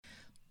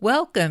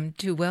Welcome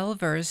to Well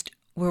Versed,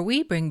 where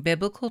we bring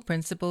biblical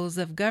principles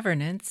of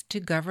governance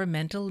to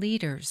governmental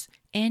leaders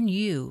and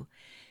you.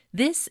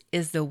 This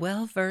is the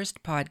Well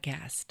Versed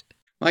podcast.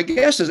 My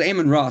guest is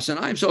Aamon Ross, and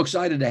I'm so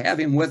excited to have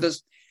him with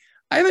us.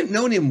 I haven't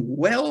known him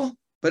well,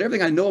 but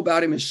everything I know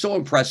about him is so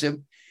impressive.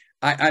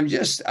 I'm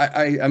just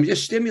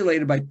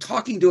stimulated by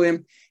talking to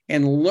him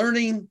and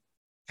learning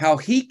how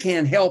he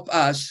can help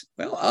us.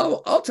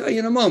 Well, I'll tell you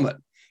in a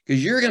moment,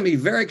 because you're going to be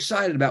very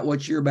excited about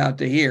what you're about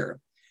to hear.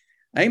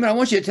 Aamon, I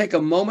want you to take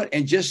a moment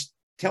and just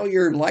tell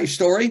your life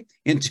story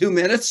in 2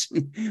 minutes,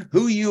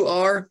 who you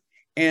are,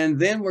 and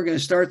then we're going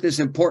to start this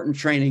important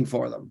training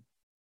for them.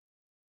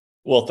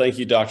 Well, thank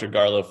you, Dr.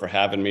 Garlow, for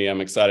having me.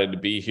 I'm excited to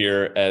be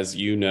here. As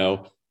you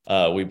know,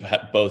 we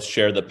both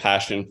share the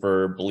passion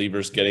for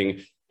believers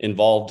getting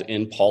involved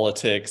in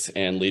politics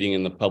and leading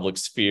in the public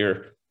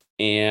sphere.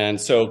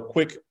 And so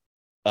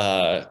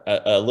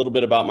a little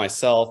bit about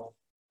myself.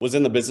 Was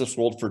in the business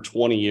world for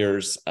 20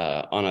 years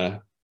on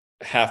a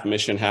half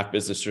mission, half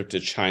business trip to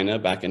China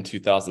back in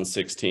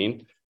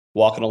 2016,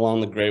 walking along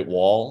the Great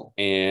Wall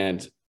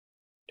and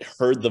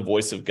heard the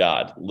voice of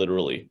God,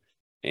 literally,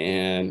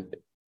 and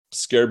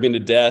scared me to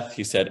death.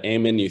 He said,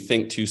 "Aamon, you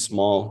think too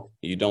small.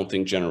 You don't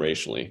think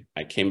generationally."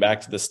 I came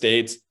back to the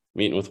States,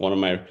 meeting with one of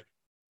my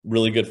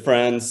really good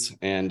friends,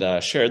 and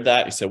shared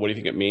that. He said, "What do you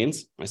think it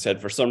means?" I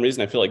said, "For some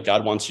reason, I feel like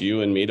God wants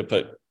you and me to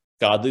put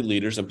godly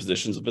leaders in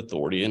positions of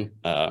authority in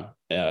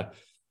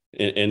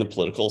the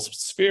political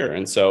sphere."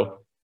 And so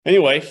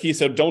anyway, he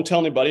said, "Don't tell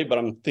anybody, but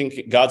I'm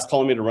thinking God's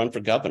calling me to run for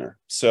governor."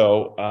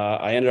 So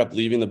I ended up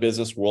leaving the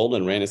business world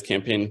and ran his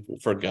campaign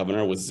for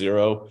governor with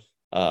zero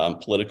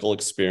political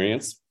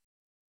experience.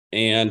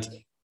 And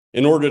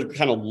in order to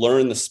kind of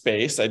learn the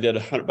space, I did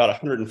about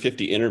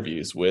 150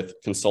 interviews with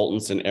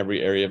consultants in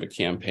every area of a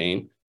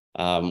campaign.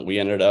 We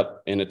ended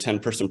up in a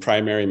 10-person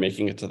primary,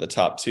 making it to the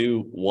top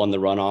two, won the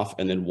runoff,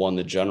 and then won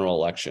the general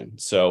election.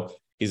 So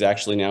he's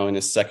actually now in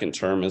his second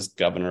term as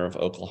governor of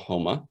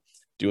Oklahoma,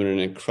 doing an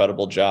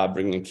incredible job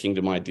bringing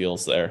kingdom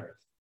ideals there.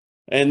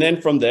 And then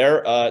from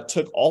there,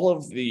 took all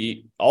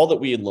that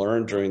we had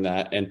learned during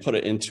that and put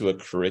it into a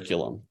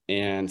curriculum.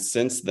 And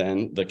since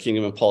then, the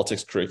Kingdom and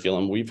Politics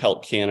curriculum, we've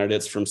helped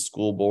candidates from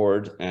school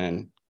board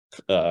and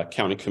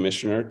county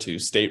commissioner to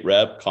state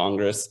rep,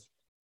 Congress,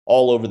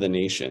 all over the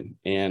nation.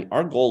 And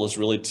our goal is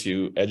really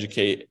to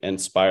educate,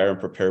 inspire, and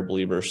prepare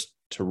believers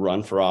to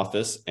run for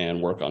office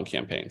and work on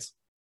campaigns.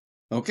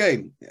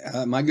 Okay,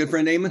 my good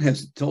friend Aamon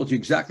has told you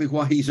exactly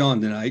why he's on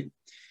tonight,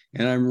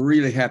 and I'm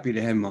really happy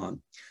to have him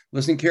on.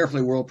 Listen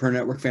carefully, World Prayer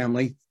Network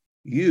family.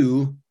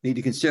 You need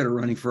to consider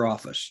running for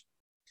office.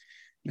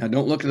 Now,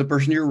 don't look at the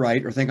person to your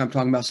right or think I'm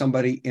talking about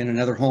somebody in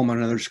another home on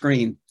another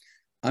screen.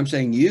 I'm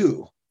saying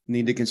you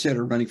need to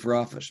consider running for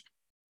office.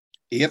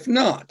 If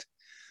not,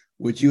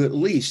 would you at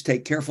least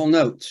take careful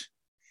notes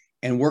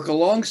and work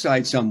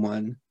alongside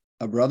someone,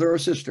 a brother or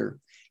sister,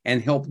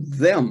 and help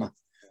them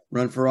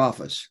run for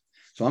office?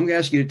 So I'm going to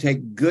ask you to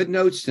take good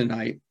notes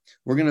tonight.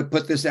 We're going to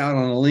put this out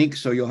on a link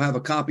so you'll have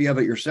a copy of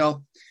it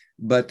yourself.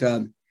 But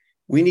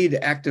we need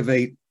to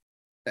activate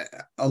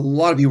a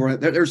lot of people.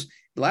 There's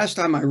last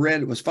time I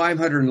read, it was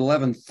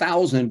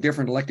 511,000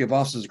 different elective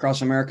offices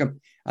across America.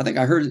 I think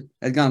I heard it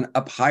had gone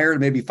up higher,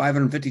 maybe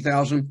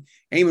 550,000.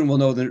 Aamon will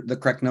know the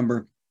correct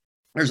number.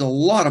 There's a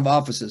lot of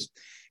offices.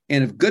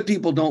 And if good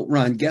people don't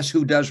run, guess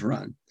who does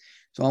run?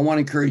 So I want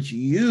to encourage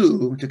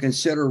you to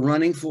consider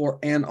running for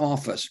an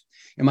office.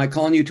 Am I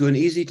calling you to an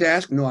easy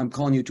task? No, I'm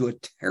calling you to a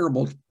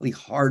terribly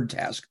hard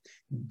task,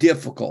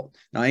 difficult.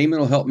 Now, Aamon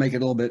will help make it a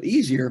little bit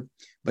easier,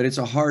 but it's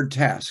a hard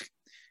task.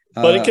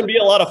 But it can be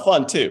a lot of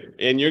fun too.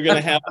 And you're going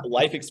to have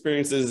life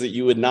experiences that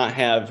you would not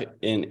have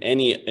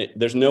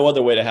there's no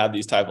other way to have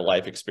these type of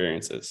life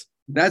experiences.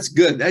 That's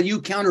good. That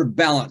you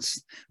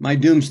counterbalance my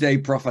doomsday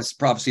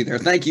prophecy there.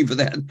 Thank you for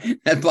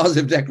that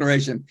positive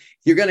declaration.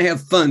 You're going to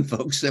have fun,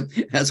 folks.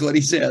 That's what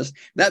he says.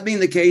 That being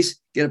the case,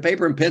 get a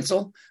paper and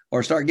pencil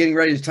or start getting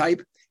ready to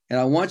type. And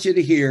I want you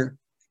to hear,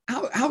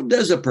 how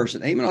does a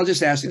person, Aamon, I'll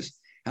just ask this.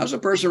 How's a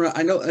person,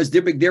 I know there's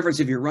a big difference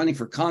if you're running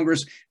for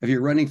Congress, if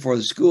you're running for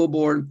the school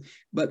board,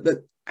 but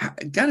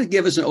kind of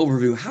give us an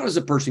overview. How does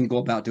a person go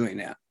about doing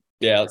that?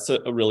 Yeah, it's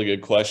a really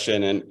good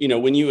question. And,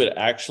 when you had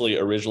actually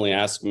originally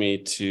asked me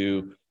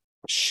to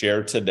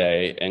share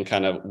today and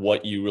kind of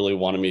what you really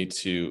wanted me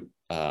to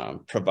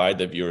provide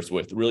the viewers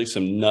with, really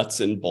some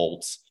nuts and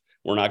bolts.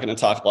 We're not going to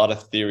talk a lot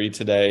of theory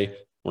today.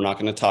 We're not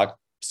going to talk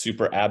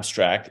super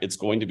abstract. It's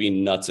going to be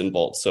nuts and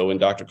bolts. So when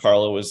Dr.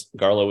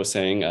 Garlow was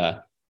saying,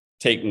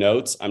 take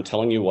notes, I'm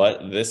telling you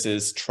what, this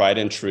is tried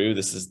and true.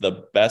 This is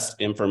the best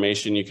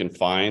information you can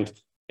find.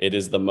 It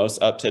is the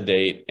most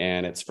up-to-date,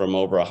 and it's from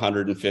over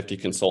 150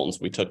 consultants.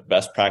 We took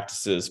best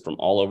practices from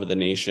all over the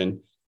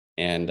nation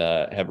and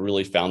have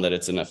really found that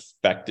it's an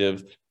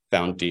effective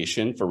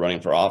foundation for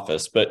running for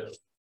office. But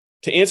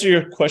to answer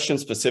your question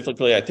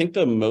specifically, I think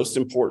the most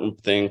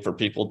important thing for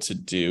people to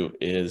do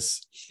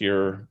is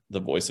hear the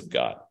voice of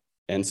God.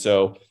 And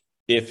so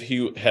if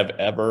you have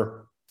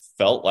ever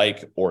felt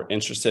like or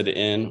interested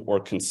in or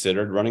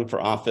considered running for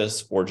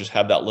office or just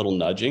have that little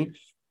nudging,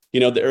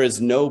 There is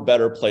no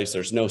better place,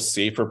 there's no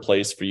safer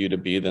place for you to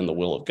be than the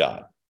will of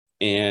God.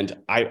 And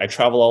I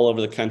travel all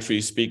over the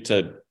country, speak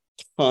to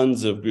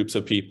tons of groups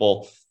of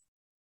people.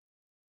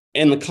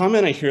 And the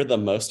comment I hear the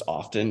most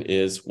often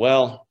is,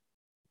 well,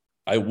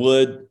 I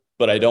would,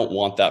 but I don't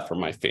want that for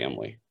my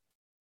family.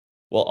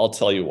 Well, I'll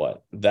tell you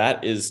what,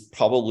 that is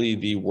probably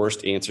the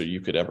worst answer you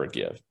could ever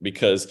give,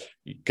 because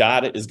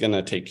God is going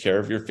to take care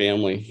of your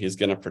family. He's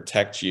going to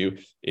protect you.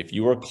 If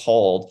you are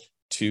called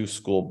to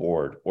school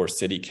board or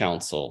city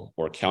council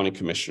or county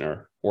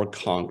commissioner or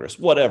Congress,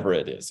 whatever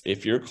it is,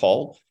 if you're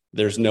called,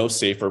 there's no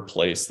safer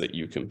place that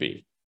you can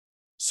be.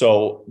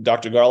 So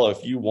Dr. Garlow,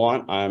 if you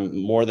want, I'm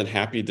more than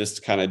happy just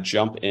to kind of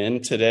jump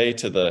in today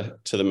to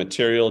the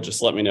material.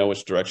 Just let me know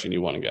which direction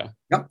you want to go.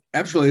 Yep,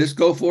 absolutely. Let's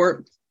go for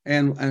it.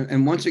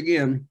 And once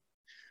again,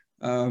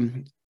 I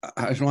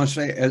just want to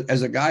say,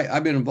 as a guy,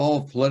 I've been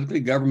involved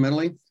politically,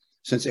 governmentally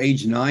since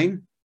age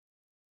 9.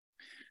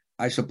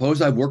 I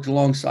suppose I've worked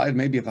alongside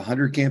maybe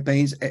 100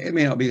 campaigns. It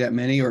may not be that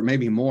many, or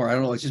maybe more. I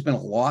don't know. It's just been a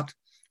lot.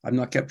 I've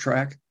not kept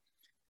track.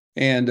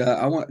 And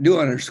I want to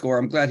underscore,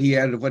 I'm glad he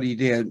added what he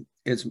did.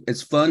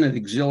 It's fun and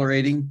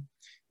exhilarating.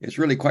 It's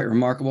really quite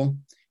remarkable.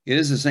 It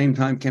is at the same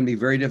time can be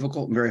very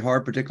difficult and very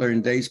hard, particularly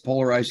in today's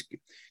polarized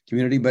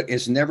community, but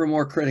it's never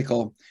more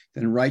critical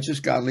than righteous,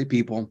 godly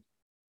people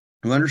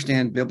who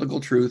understand biblical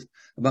truth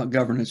about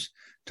governance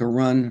to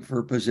run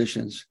for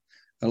positions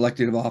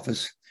elected of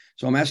office.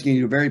 So I'm asking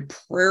you very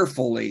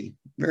prayerfully,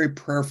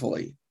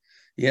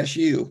 yes,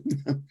 you,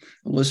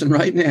 listen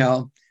right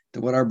now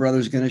to what our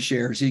brother's going to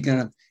share. He's going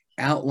to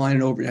outline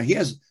it over. Now, he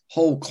has a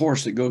whole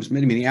course that goes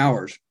many, many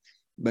hours,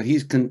 but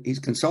he's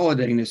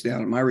consolidating this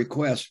down at my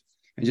request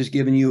and just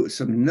giving you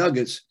some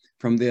nuggets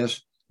from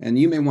this. And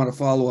you may want to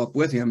follow up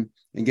with him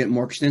and get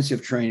more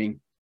extensive training.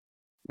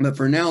 But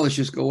for now, let's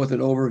just go with an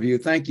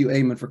overview. Thank you,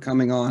 Aamon, for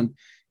coming on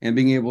and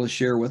being able to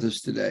share with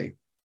us today.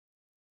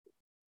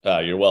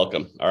 You're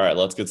welcome. All right,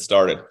 let's get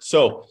started.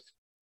 So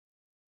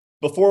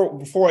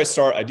before I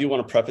start, I do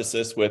want to preface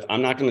this with,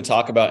 I'm not going to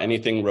talk about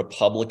anything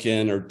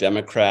Republican or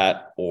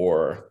Democrat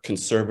or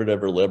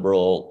conservative or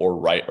liberal or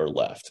right or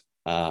left.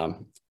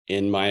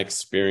 In my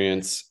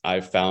experience,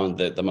 I've found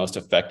that the most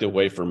effective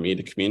way for me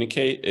to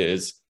communicate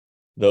is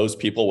those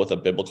people with a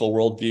biblical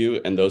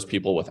worldview and those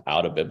people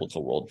without a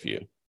biblical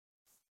worldview.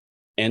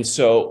 And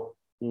so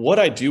what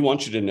I do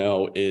want you to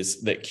know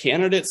is that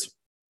candidates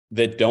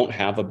that don't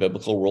have a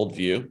biblical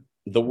worldview,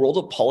 the world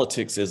of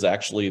politics is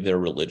actually their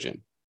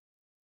religion.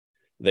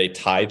 They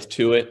tithe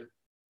to it,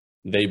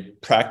 they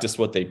practice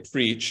what they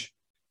preach,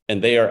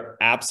 and they are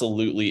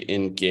absolutely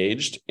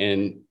engaged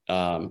in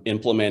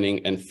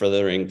implementing and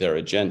furthering their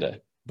agenda,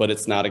 but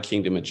it's not a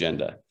kingdom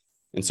agenda.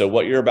 And so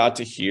what you're about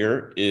to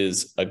hear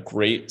is a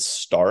great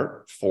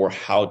start for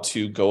how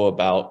to go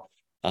about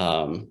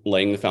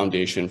laying the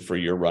foundation for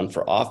your run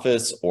for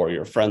office or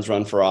your friend's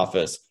run for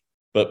office.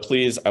 But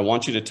please, I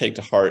want you to take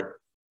to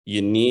heart,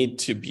 you need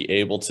to be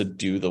able to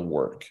do the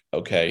work,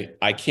 okay?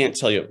 I can't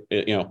tell you,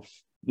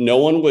 no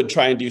one would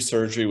try and do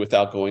surgery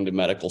without going to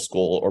medical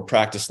school or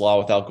practice law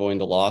without going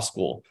to law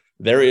school.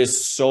 There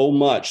is so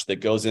much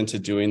that goes into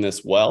doing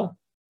this well,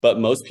 but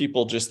most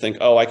people just think,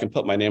 oh, I can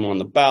put my name on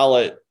the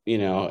ballot,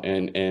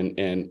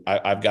 and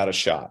I've got a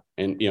shot,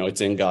 and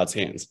it's in God's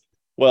hands.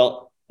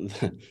 Well,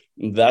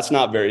 that's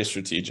not very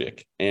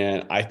strategic.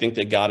 And I think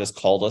that God has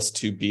called us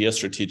to be a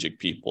strategic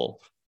people.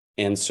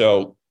 And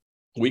so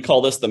we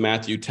call this the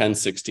Matthew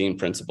 10:16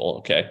 principle,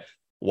 okay?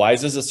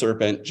 Wise as a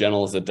serpent,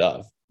 gentle as a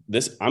dove.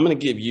 I'm going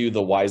to give you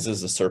the wise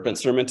as a serpent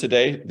sermon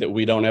today that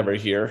we don't ever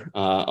hear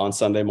on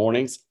Sunday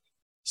mornings.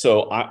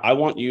 So I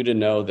want you to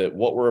know that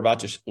what we're about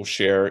to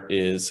share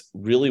is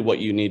really what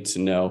you need to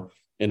know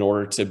in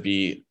order to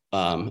be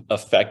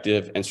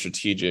effective and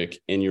strategic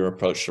in your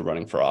approach to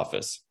running for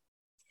office.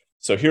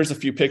 So here's a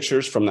few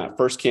pictures from that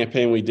first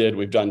campaign we did.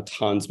 We've done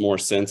tons more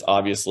since,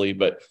 obviously,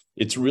 but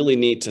it's really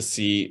neat to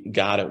see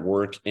God at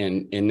work,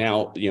 and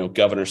now,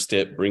 Governor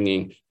Stitt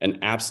bringing an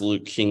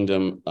absolute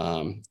kingdom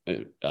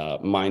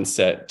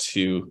mindset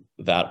to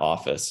that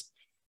office.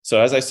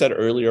 So as I said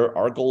earlier,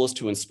 our goal is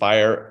to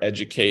inspire,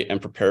 educate,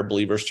 and prepare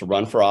believers to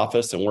run for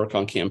office and work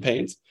on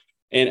campaigns.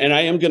 And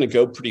I am going to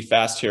go pretty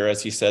fast here.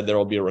 As he said, there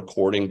will be a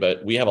recording,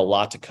 but we have a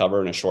lot to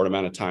cover in a short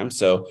amount of time.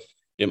 So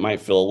it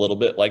might feel a little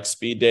bit like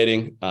speed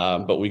dating,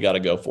 but we got to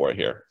go for it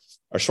here.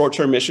 Our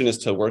short-term mission is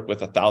to work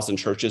with 1,000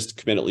 churches to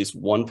commit at least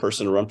one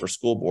person to run for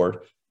school board.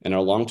 And our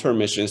long-term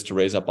mission is to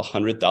raise up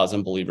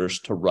 100,000 believers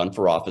to run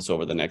for office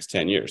over the next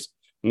 10 years.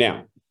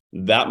 Now,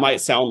 that might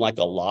sound like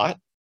a lot,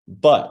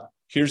 but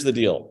here's the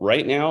deal.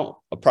 Right now,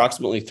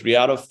 approximately 3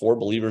 out of 4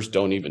 believers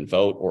don't even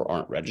vote or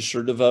aren't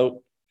registered to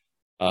vote.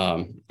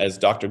 As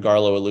Dr.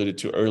 Garlow alluded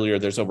to earlier,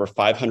 there's over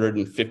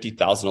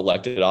 550,000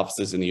 elected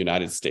offices in the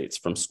United States,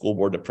 from school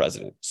board to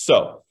president.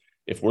 So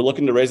if we're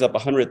looking to raise up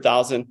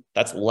 100,000,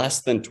 that's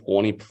less than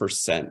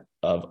 20%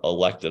 of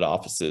elected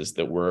offices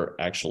that we're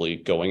actually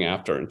going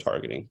after and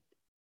targeting.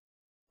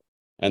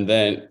 And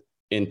then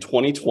in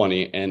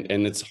 2020, and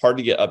it's hard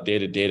to get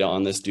updated data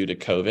on this due to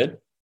COVID,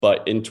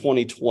 But in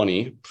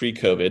 2020,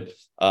 pre-COVID,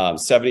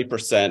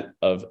 70%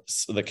 of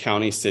the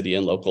county, city,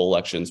 and local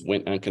elections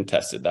went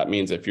uncontested. That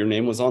means if your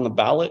name was on the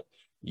ballot,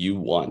 you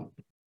won.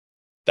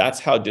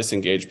 That's how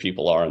disengaged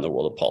people are in the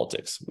world of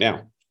politics.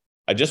 Now,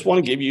 I just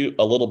want to give you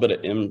a little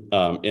bit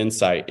of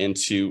insight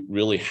into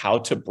really how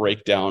to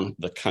break down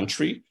the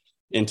country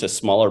into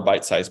smaller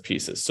bite-sized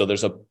pieces. So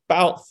there's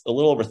about a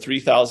little over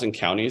 3,000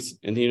 counties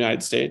in the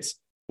United States,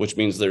 which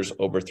means there's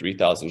over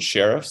 3,000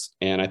 sheriffs.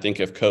 And I think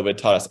if COVID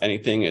taught us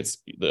anything, it's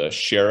the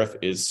sheriff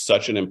is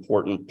such an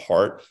important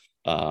part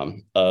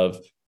of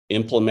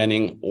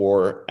implementing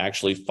or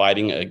actually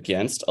fighting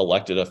against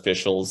elected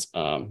officials'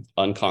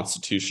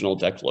 unconstitutional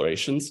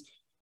declarations.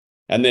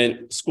 And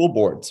then school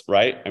boards,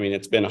 right? I mean,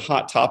 it's been a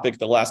hot topic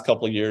the last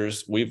couple of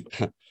years.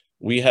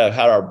 We have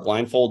had our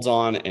blindfolds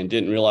on and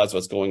didn't realize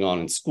what's going on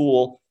in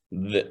school.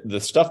 The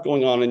stuff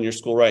going on in your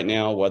school right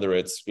now, whether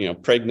it's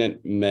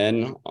pregnant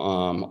men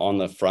on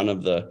the front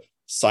of the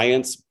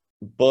science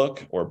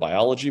book or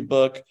biology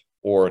book,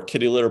 or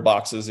kitty litter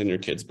boxes in your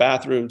kids'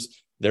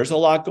 bathrooms, there's a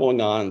lot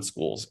going on in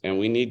schools, and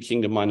we need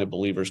kingdom-minded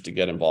believers to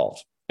get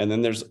involved. And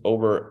then there's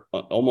over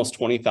almost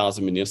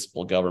 20,000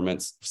 municipal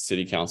governments,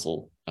 city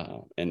council,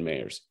 and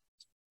mayors.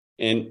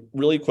 And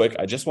really quick,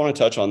 I just want to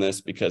touch on this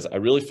because I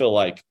really feel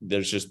like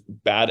there's just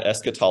bad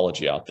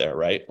eschatology out there,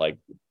 right? Like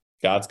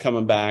God's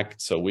coming back,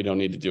 so we don't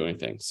need to do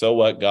anything. So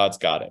what? God's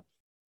got it.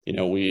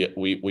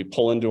 We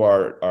pull into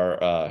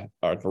our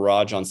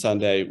garage on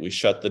Sunday, we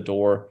shut the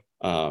door,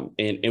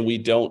 and we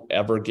don't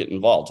ever get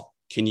involved.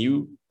 Can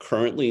you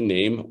currently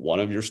name one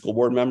of your school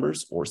board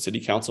members or city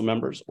council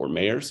members or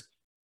mayors?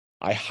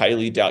 I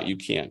highly doubt you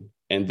can.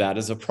 And that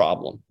is a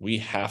problem. We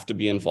have to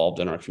be involved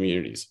in our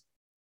communities.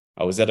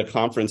 I was at a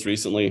conference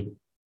recently,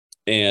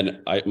 and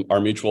our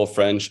mutual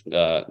friend,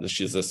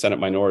 she's a Senate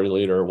Minority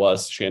Leader,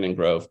 Shannon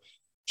Grove.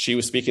 She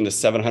was speaking to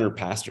 700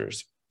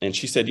 pastors. And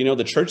she said,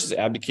 the church has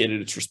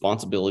abdicated its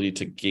responsibility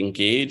to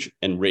engage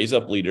and raise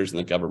up leaders in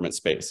the government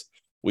space.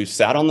 We've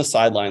sat on the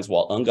sidelines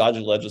while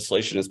ungodly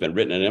legislation has been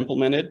written and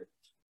implemented.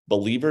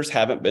 Believers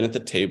haven't been at the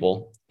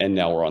table, and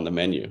now we're on the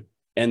menu.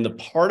 And the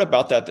part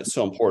about that that's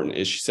so important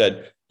is she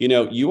said,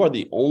 you are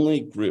the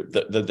only group,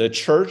 the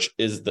church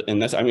is,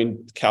 and that's,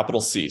 capital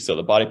C, so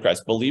the body of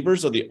Christ.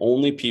 Believers are the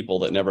only people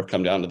that never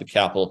come down to the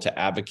Capitol to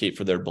advocate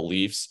for their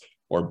beliefs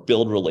or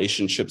build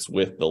relationships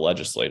with the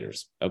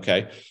legislators,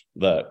 okay?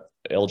 The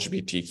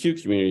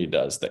LGBTQ community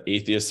does, the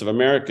Atheists of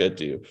America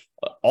do.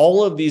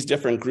 All of these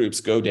different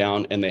groups go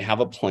down and they have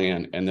a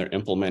plan and they're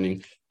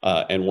implementing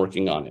and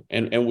working on it.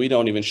 And we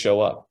don't even show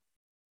up.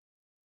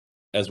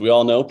 As we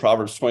all know,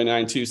 Proverbs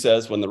 29:2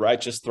 says, when the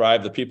righteous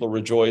thrive, the people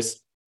rejoice,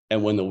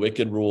 and when the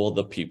wicked rule,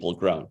 the people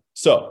groan.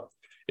 So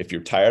if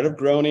you're tired of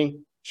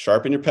groaning,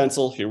 sharpen your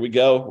pencil. Here we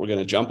go. We're going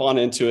to jump on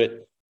into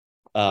it.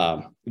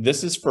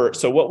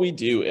 So what we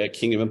do at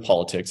Kingdom in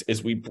Politics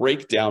is we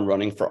break down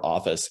running for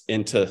office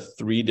into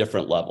 3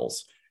 different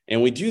levels.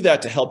 And we do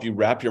that to help you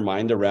wrap your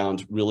mind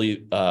around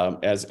really,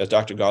 as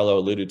Dr. Garlow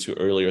alluded to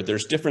earlier,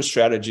 there's different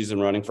strategies in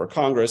running for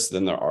Congress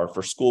than there are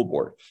for school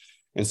board.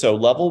 And so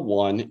level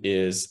 1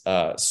 is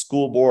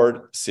school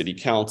board, city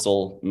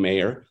council,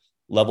 mayor.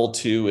 Level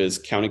 2 is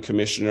county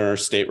commissioner,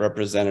 state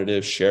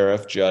representative,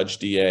 sheriff, judge,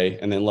 DA.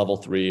 And then level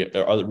 3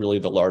 are really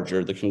the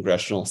larger, the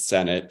congressional,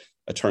 Senate,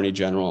 attorney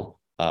general,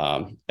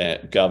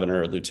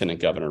 governor, lieutenant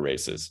governor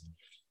races.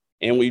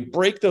 And we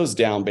break those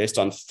down based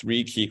on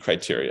 3 key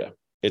criteria.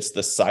 It's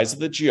the size of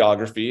the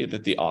geography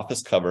that the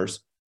office covers,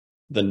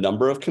 the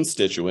number of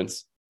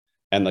constituents,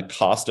 and the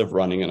cost of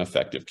running an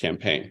effective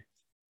campaign.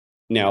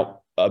 Now,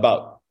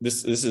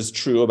 this is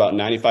true about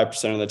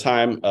 95% of the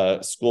time.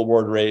 A school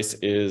board race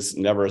is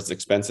never as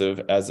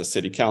expensive as a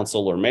city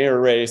council or mayor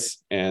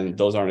race, and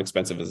those aren't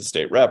expensive as a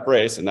state rep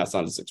race, and that's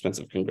not as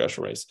expensive as a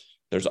congressional race.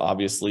 There's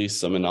obviously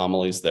some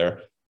anomalies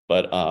there,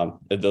 but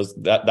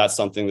that's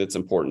something that's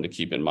important to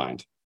keep in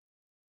mind.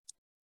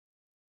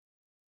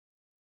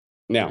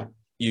 Now,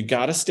 you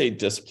got to stay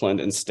disciplined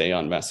and stay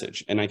on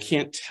message. And I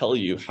can't tell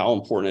you how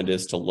important it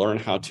is to learn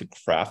how to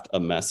craft a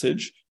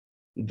message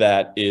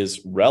that is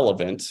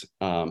relevant,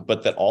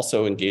 but that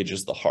also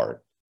engages the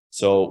heart.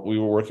 So we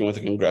were working with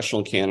a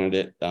congressional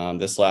candidate.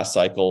 This last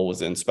cycle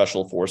was in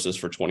special forces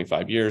for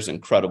 25 years.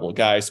 Incredible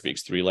guy,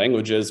 speaks 3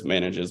 languages,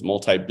 manages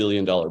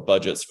multi-billion-dollar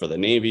budgets for the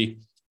Navy.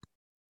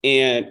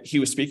 And he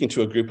was speaking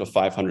to a group of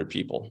 500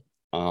 people.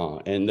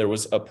 And there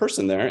was a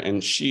person there,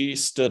 and she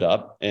stood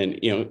up and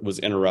was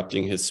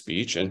interrupting his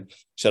speech and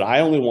said,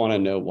 I only want to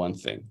know one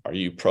thing. Are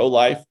you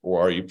pro-life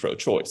or are you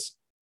pro-choice?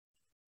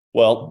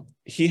 Well,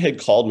 he had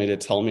called me to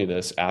tell me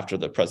this after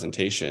the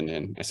presentation.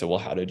 And I said, well,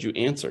 how did you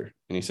answer?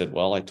 And he said,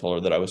 well, I told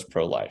her that I was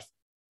pro-life.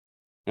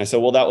 And I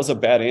said, well, that was a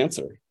bad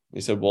answer.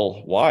 He said,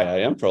 well, why? I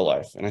am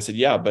pro-life. And I said,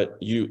 yeah, but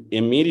you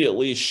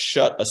immediately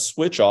shut a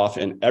switch off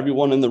in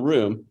everyone in the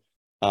room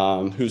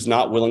who's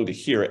not willing to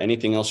hear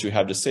anything else you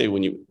have to say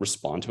when you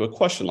respond to a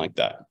question like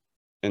that.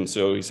 And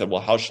so he said,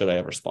 well, how should I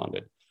have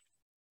responded?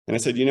 And I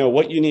said,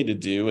 what you need to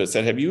do is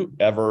have you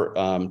ever,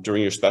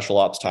 during your special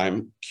ops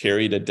time,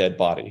 carried a dead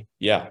body?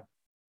 Yeah.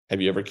 Have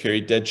you ever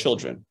carried dead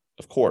children?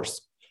 Of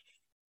course.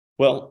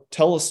 Well,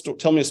 tell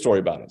me a story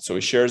about it. So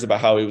he shares about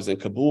how he was in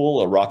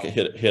Kabul, a rocket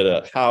hit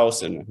a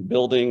house and a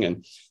building,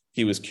 and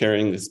he was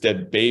carrying this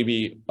dead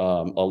baby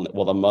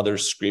while the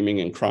mother's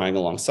screaming and crying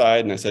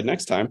alongside. And I said,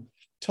 next time,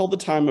 tell the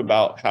time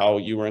about how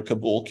you were in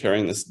Kabul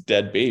carrying this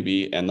dead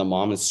baby and the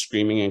mom is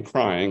screaming and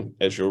crying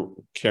as you're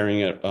carrying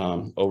it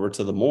over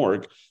to the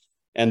morgue.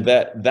 And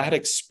that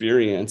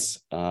experience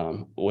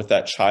with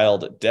that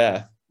child at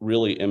death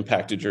really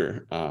impacted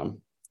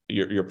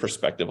your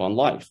perspective on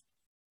life.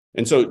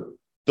 And so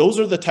those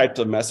are the types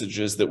of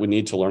messages that we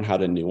need to learn how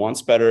to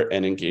nuance better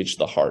and engage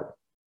the heart.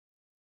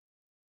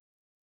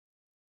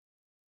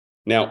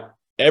 Now,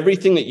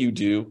 everything that you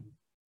do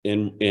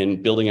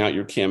in building out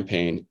your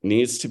campaign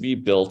needs to be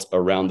built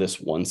around this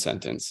one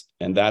sentence,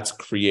 and that's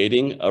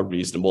creating a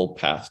reasonable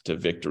path to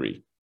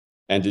victory.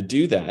 And to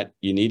do that,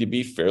 you need to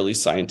be fairly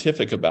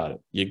scientific about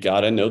it. You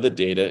got to know the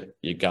data.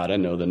 You got to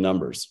know the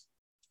numbers.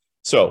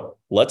 So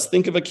let's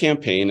think of a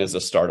campaign as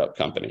a startup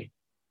company.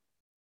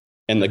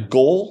 And the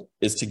goal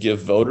is to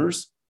give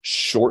voters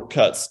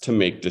shortcuts to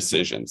make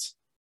decisions.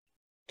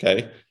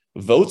 Okay.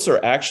 Votes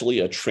are actually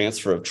a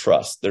transfer of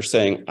trust. They're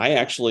saying, I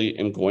actually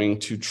am going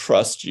to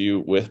trust you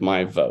with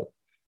my vote.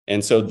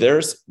 And so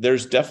there's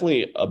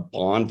definitely a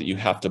bond that you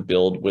have to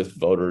build with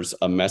voters,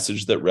 a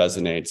message that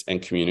resonates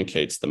and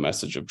communicates the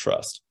message of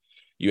trust.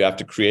 You have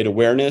to create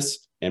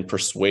awareness and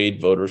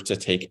persuade voters to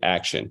take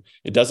action.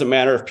 It doesn't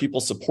matter if people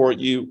support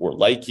you or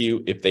like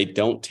you. If they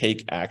don't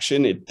take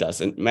action, it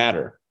doesn't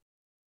matter.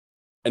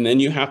 And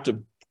then you have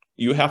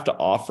to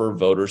offer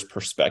voters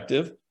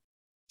perspective,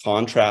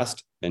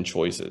 contrast, and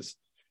choices.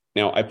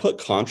 Now, I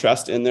put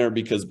contrast in there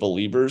because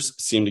believers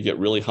seem to get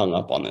really hung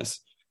up on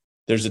this.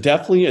 There's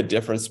definitely a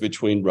difference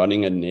between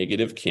running a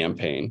negative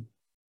campaign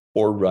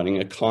or running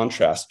a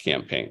contrast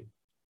campaign.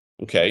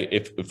 Okay,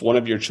 if one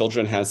of your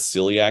children has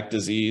celiac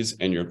disease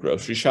and you're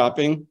grocery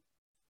shopping,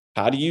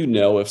 how do you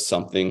know if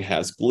something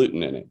has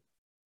gluten in it?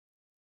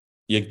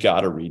 You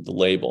got to read the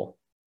label.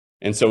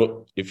 And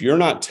so if you're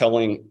not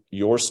telling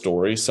your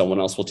story, someone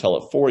else will tell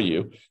it for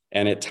you.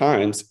 And at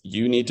times,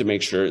 you need to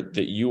make sure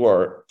that you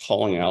are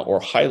calling out or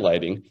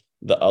highlighting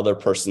the other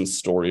person's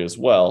story as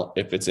well,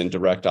 if it's in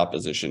direct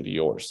opposition to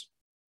yours.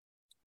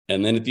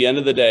 And then at the end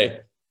of the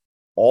day,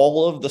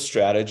 all of the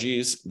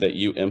strategies that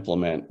you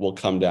implement will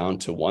come down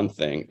to one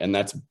thing, and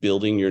that's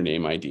building your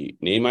name ID.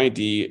 Name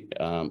ID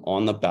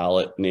on the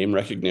ballot, name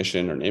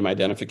recognition or name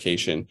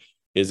identification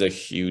is a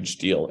huge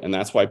deal. And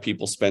that's why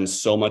people spend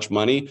so much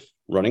money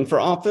running for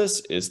office,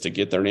 is to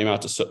get their name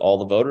out to all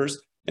the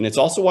voters. And it's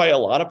also why a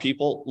lot of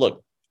people,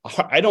 look,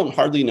 I don't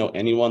hardly know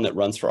anyone that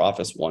runs for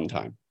office one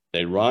time.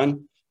 They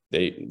run,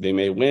 they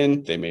may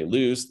win, they may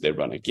lose, they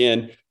run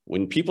again.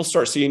 When people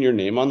start seeing your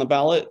name on the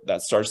ballot,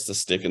 that starts to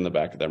stick in the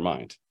back of their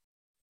mind.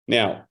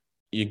 Now,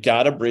 you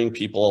got to bring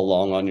people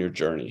along on your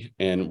journey,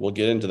 and we'll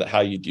get into how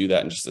you do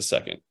that in just a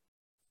second.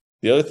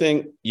 The other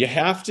thing, you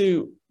have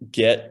to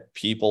get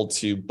people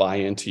to buy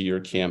into your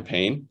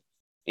campaign,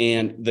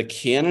 and the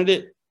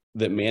candidate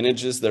that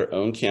manages their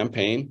own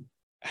campaign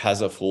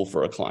has a fool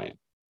for a client.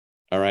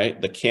 All right.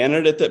 The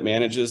candidate that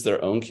manages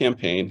their own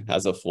campaign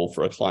has a fool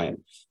for a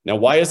client. Now,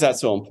 why is that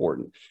so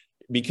important?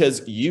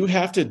 Because you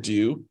have to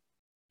do,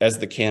 as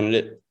the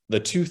candidate, the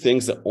two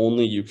things that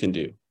only you can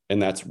do,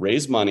 and that's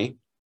raise money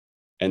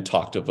and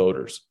talk to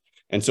voters.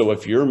 And so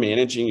if you're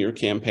managing your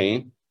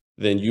campaign,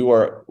 then you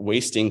are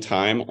wasting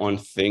time on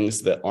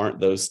things that aren't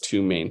those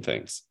two main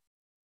things.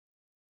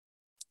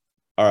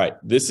 All right,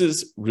 this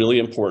is really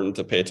important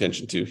to pay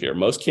attention to here.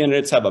 Most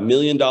candidates have $1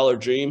 million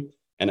dream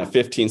and a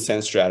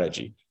 15-cent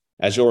strategy.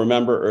 As you'll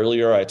remember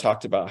earlier, I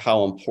talked about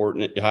how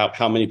important,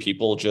 how many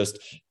people just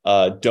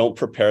don't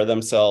prepare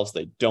themselves.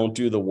 They don't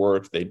do the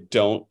work. They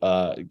don't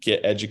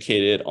get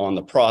educated on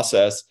the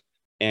process.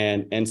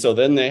 And so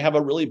then they have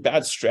a really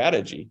bad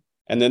strategy,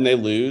 and then they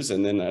lose.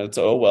 And then it's,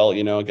 oh, well,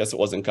 I guess it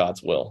wasn't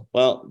God's will.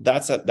 Well,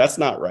 that's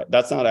not right.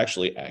 That's not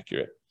actually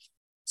accurate.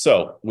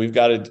 So we've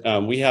got to,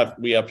 we have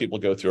people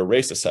go through a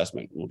race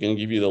assessment. We're going to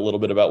give you a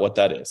little bit about what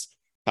that is.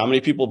 How many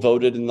people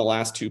voted in the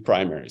last two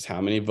primaries? How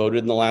many voted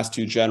in the last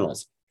two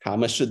generals? How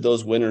much did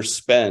those winners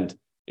spend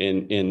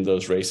in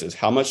those races?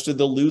 How much did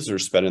the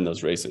losers spend in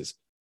those races?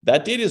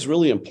 That data is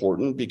really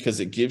important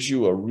because it gives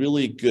you a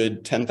really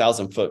good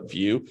 10,000-foot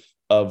view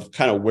of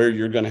kind of where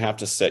you're going to have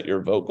to set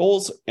your vote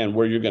goals and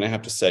where you're going to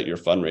have to set your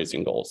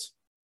fundraising goals.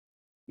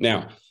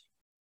 Now,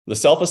 the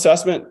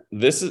self-assessment,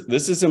 this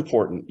is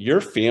important.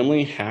 Your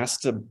family has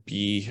to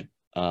be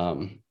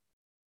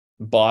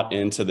bought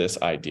into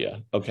this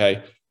idea,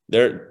 okay?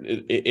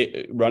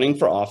 Running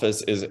for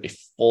office is a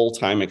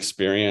full-time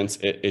experience.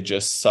 It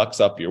just sucks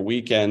up your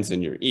weekends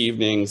and your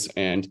evenings.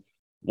 And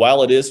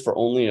while it is for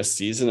only a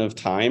season of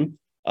time,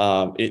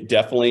 it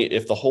definitely,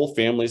 if the whole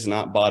family's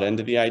not bought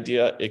into the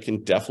idea, it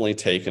can definitely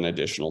take an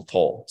additional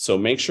toll. So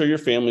make sure your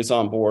family's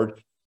on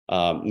board.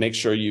 Make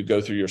sure you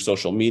go through your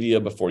social media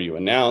before you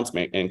announce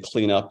and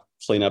clean up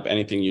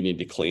anything you need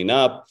to clean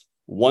up.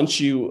 Once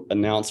you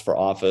announce for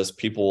office,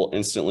 people will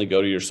instantly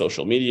go to your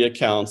social media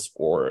accounts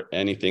or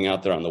anything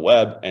out there on the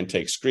web and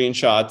take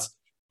screenshots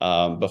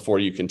before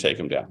you can take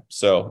them down.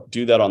 So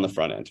do that on the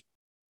front end.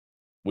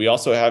 We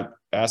also have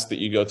asked that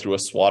you go through a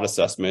SWOT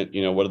assessment.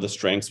 You know, what are the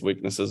strengths,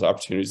 weaknesses,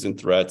 opportunities, and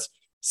threats?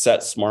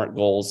 Set SMART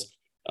goals.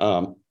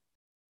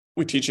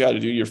 We teach you how to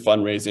do your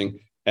fundraising,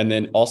 and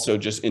then also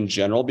just in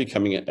general,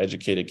 becoming an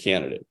educated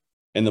candidate.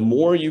 And the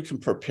more you can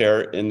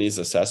prepare in these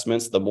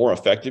assessments, the more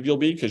effective you'll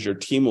be, because your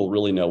team will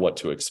really know what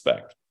to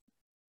expect.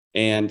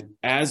 And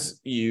as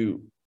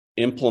you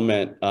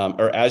implement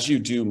or as you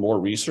do more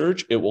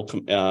research, it will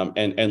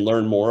and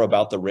learn more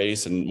about the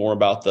race and more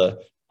about the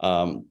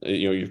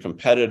your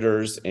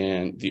competitors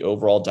and the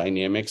overall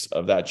dynamics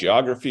of that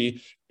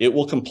geography, it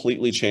will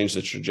completely change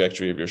the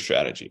trajectory of your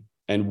strategy.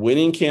 And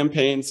winning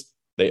campaigns,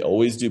 they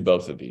always do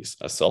both of these,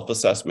 a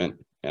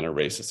self-assessment and a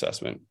race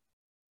assessment.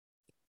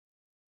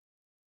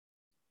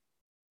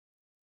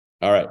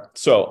 All right,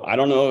 so I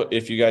don't know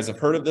if you guys have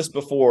heard of this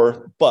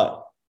before,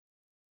 but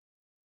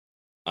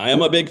I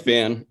am a big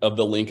fan of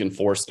the Lincoln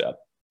 4-step.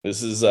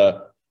 This is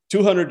a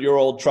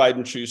 200-year-old tried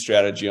and true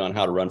strategy on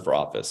how to run for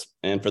office.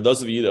 And for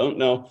those of you who don't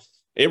know,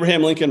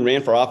 Abraham Lincoln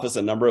ran for office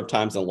a number of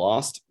times and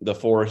lost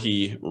before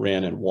he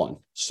ran and won.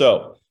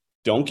 So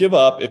don't give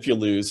up if you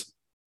lose.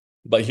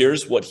 But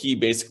here's what he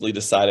basically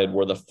decided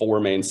were the 4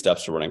 main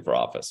steps to running for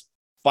office.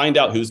 Find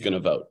out who's going to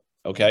vote.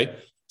 Okay.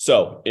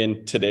 So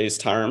in today's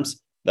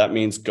terms, that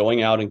means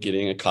going out and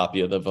getting a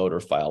copy of the voter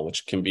file,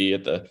 which can be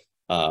at the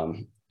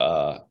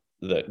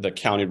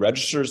county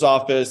registrar's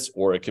office,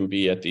 or it can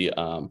be at the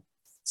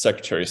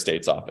Secretary of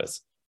State's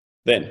office.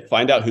 Then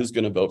find out who's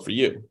going to vote for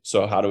you.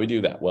 So how do we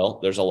do that? Well,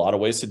 there's a lot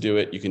of ways to do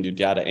it. You can do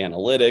data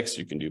analytics,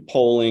 you can do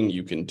polling,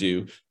 you can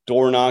do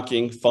door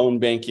knocking, phone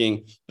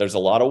banking. There's a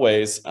lot of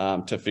ways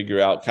to figure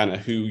out kind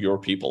of who your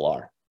people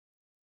are.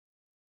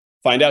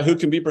 Find out who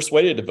can be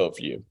persuaded to vote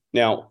for you.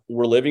 Now,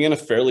 we're living in a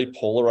fairly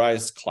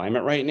polarized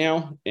climate right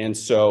now. And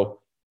so,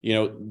 you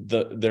know,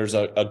 there's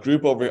a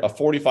group over a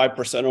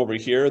 45% over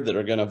here that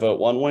are going to vote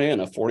one way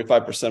and a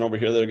 45% over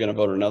here that are going to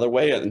vote another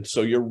way. And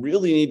so you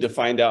really need to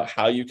find out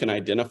how you can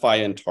identify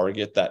and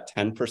target that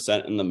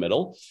 10% in the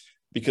middle,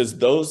 because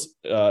those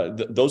are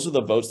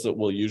the votes that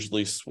will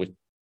usually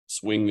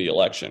swing the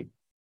election.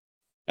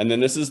 And then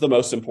this is the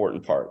most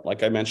important part.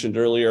 Like I mentioned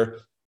earlier,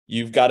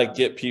 you've got to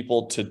get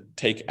people to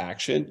take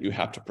action. You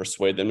have to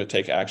persuade them to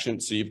take action.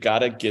 So you've got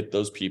to get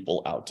those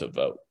people out to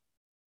vote.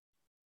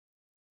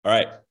 All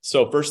right.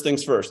 So first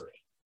things first,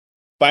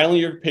 filing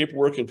your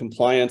paperwork and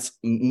compliance.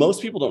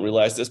 Most people don't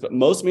realize this, but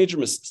most major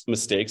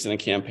mistakes in a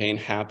campaign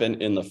happen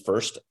in the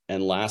first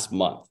and last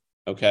month.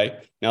 Okay.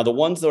 Now, the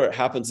ones that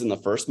happens in the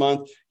first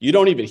month, you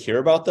don't even hear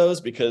about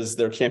those because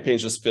their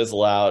campaigns just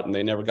fizzle out and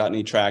they never got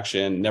any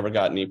traction, never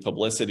got any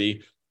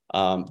publicity.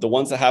 The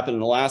ones that happen in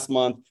the last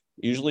month,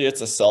 usually it's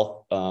a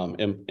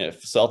self-imposed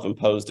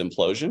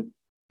implosion.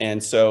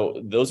 And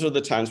so those are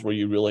the times where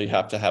you really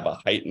have to have a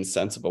heightened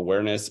sense of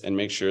awareness and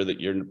make sure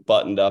that you're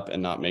buttoned up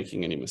and not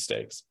making any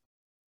mistakes.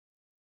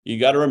 You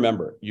got to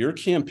remember, your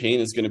campaign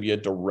is going to be a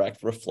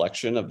direct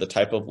reflection of the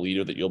type of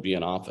leader that you'll be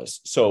in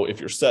office. So if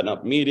you're setting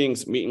up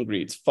meetings, meet and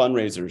greets,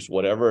 fundraisers,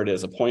 whatever it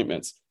is,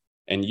 appointments,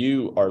 and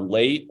you are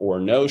late or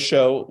no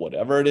show,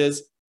 whatever it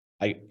is,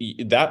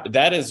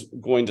 that is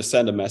going to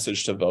send a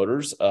message to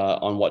voters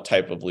on what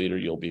type of leader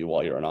you'll be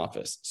while you're in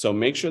office. So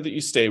make sure that you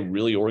stay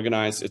really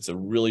organized. It's a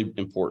really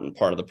important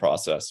part of the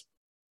process.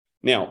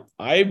 Now,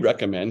 I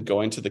recommend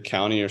going to the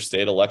county or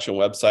state election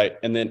website,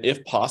 and then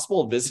if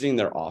possible, visiting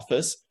their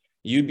office.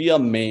 You'd be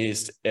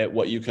amazed at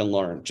what you can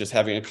learn just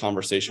having a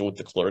conversation with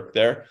the clerk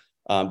there.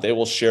 They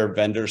will share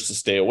vendors to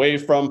stay away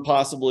from,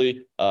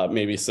 possibly,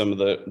 maybe some of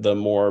the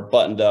more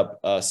buttoned up,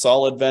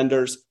 solid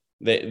vendors.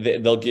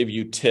 They'll give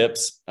you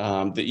tips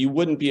that you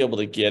wouldn't be able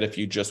to get if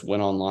you just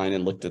went online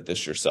and looked at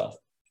this yourself.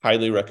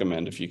 Highly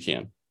recommend if you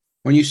can.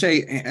 When you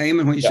say,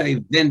 Aamon, when you say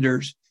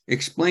vendors,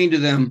 explain to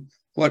them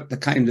what the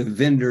kind of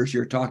vendors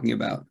you're talking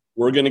about.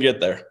 We're going to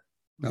get there.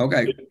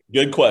 Okay.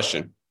 Good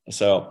question.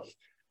 So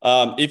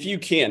if you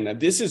can,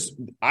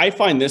 I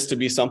find this to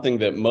be something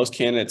that most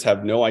candidates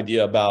have no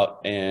idea about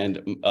and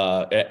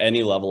at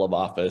any level of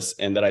office,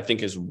 and that I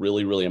think is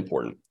really, really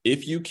important.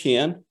 If you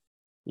can,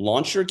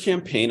 launch your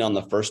campaign on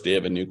the first day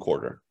of a new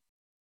quarter.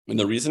 And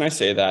the reason I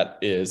say that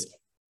is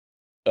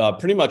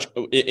pretty much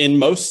in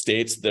most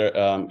states,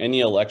 any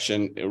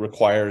election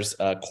requires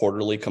a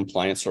quarterly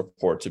compliance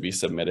report to be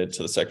submitted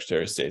to the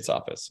Secretary of State's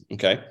office.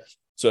 Okay.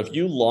 So if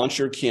you launch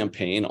your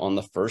campaign on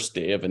the first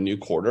day of a new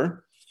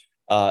quarter,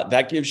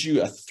 that gives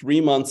you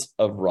 3 months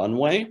of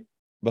runway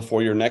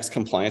before your next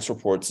compliance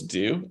report's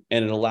due.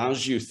 And it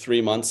allows you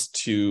 3 months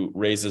to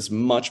raise as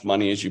much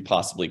money as you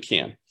possibly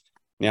can.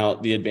 Now,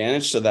 the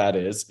advantage to that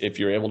is if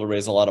you're able to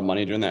raise a lot of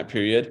money during that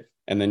period,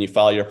 and then you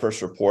file your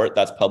first report,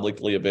 that's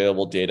publicly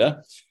available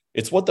data.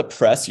 It's what the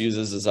press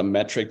uses as a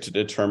metric to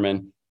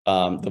determine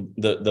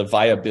the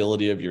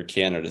viability of your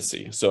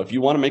candidacy. So if you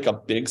want to make a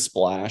big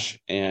splash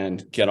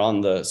and get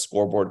on the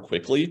scoreboard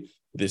quickly,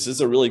 this is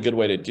a really good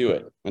way to do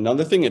it.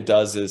 Another thing it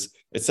does is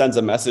it sends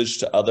a message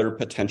to other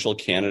potential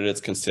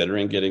candidates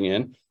considering getting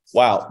in.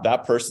 Wow,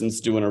 that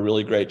person's doing a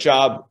really great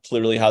job,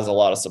 clearly has a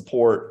lot of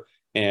support,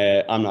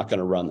 and I'm not going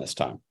to run this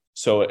time.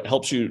 So it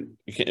helps you,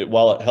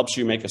 while it helps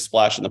you make a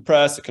splash in the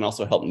press, it can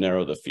also help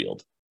narrow the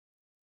field.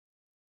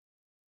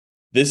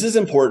 This is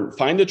important.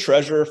 Find a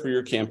treasurer for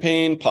your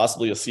campaign,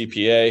 possibly a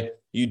CPA.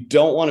 You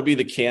don't want to be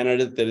the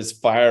candidate that is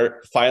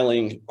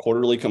filing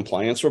quarterly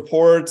compliance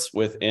reports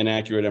with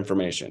inaccurate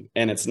information.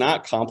 And it's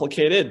not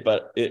complicated,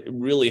 but it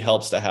really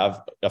helps to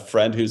have a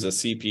friend who's a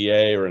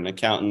CPA or an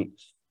accountant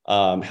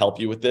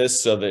help you with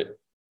this so that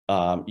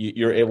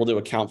you're able to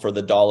account for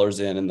the dollars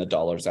in and the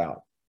dollars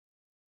out.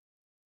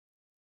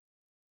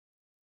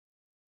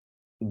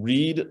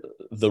 Read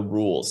the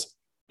rules.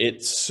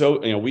 It's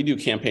so, we do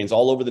campaigns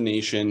all over the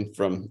nation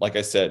from, like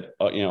I said,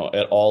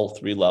 at all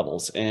 3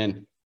 levels.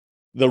 And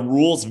the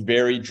rules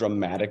vary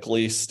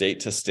dramatically state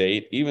to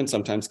state, even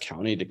sometimes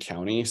county to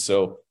county.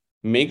 So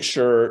make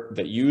sure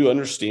that you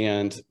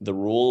understand the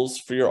rules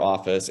for your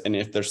office. And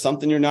if there's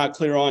something you're not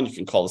clear on, you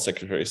can call the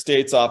Secretary of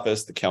State's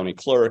office, the county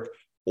clerk,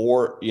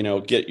 or,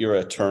 get your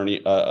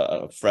attorney,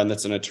 a friend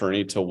that's an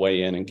attorney, to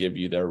weigh in and give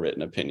you their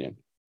written opinion.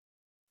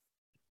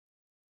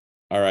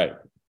 All right.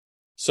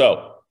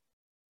 So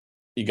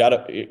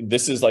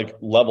this is like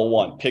level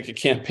 1, pick a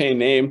campaign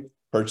name,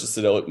 purchase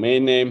a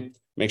domain name,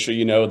 make sure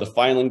you know the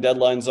filing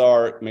deadlines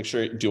are, make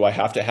sure, do I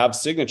have to have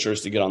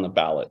signatures to get on the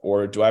ballot,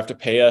 or do I have to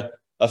pay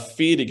a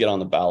fee to get on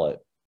the ballot?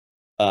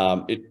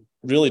 It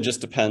really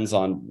just depends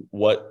on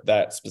what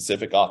that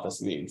specific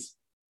office needs.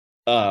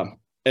 And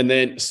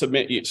then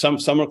submit,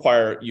 some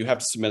require, you have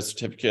to submit a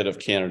certificate of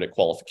candidate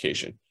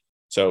qualification.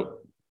 So,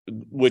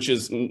 which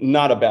is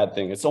not a bad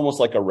thing. It's almost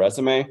like a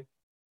resume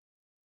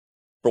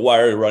for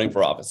why are you running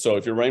for office. So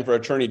if you're running for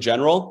attorney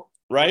general,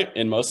 right,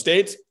 in most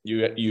states,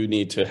 you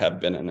need to have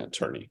been an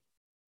attorney.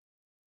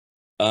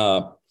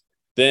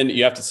 Then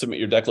you have to submit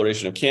your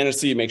declaration of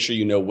candidacy. Make sure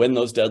you know when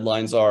those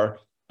deadlines are,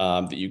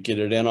 that you get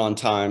it in on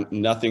time.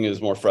 Nothing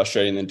is more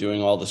frustrating than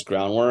doing all this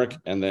groundwork,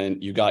 and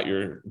then you got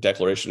your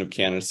declaration of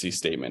candidacy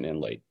statement in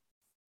late.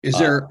 Is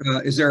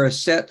there a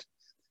set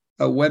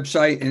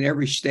website in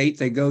every state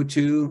they go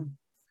to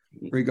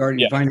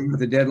regarding finding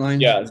the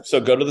deadlines? Yeah, so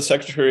go to the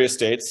Secretary of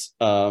State's,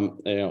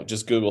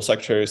 just Google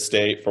Secretary of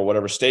State for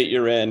whatever state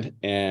you're in,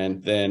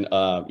 and then,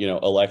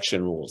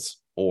 election rules.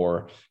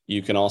 Or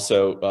you can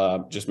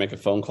also just make a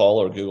phone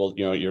call or Google,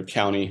 your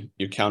county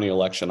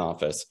election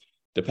office,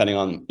 depending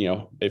on,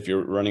 if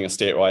you're running a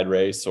statewide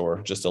race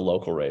or just a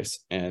local race.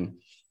 And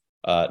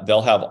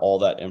they'll have all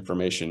that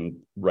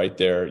information right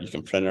there. You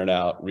can print it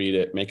out, read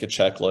it, make a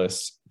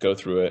checklist, go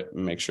through it,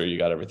 and make sure you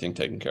got everything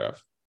taken care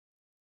of.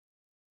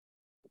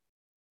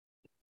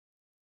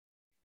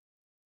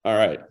 All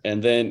right,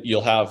 and then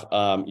you'll have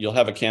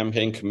a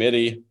campaign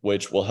committee,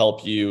 which will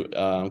help you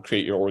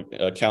create your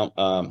account,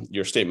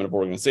 your statement of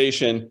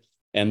organization,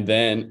 and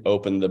then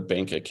open the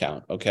bank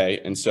account.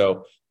 Okay, and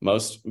so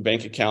most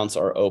bank accounts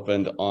are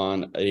opened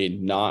on a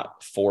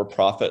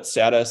not-for-profit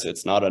status.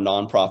 It's not a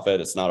nonprofit.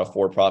 It's not a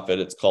for-profit.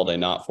 It's called a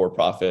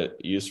not-for-profit,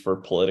 used for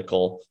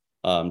political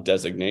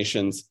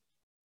designations.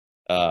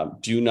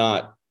 Do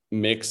not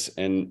mix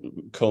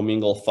and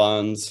commingle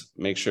funds.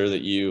 Make sure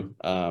that you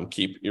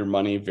keep your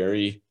money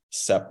very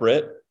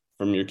separate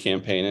from your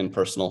campaign and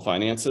personal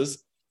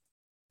finances.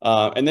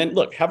 And then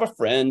look, have a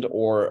friend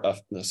or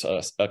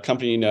a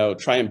company,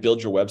 try and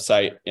build your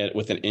website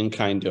with an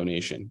in-kind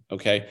donation.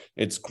 Okay.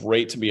 It's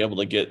great to be able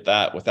to get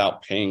that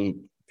without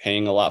paying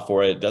a lot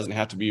for it. It doesn't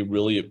have to be a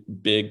really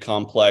big,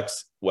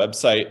 complex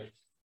website,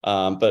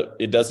 but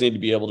it does need to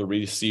be able to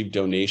receive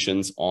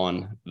donations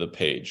on the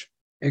page.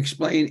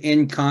 Explain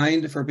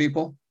in-kind for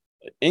people.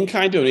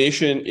 In-kind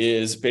donation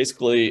is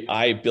basically,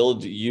 I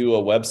build you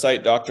a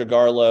website, Dr.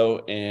 Garlow,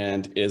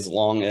 and as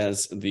long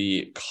as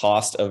the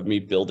cost of me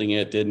building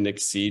it didn't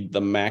exceed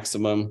the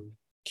maximum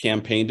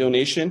campaign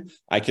donation,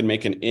 I can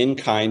make an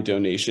in-kind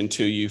donation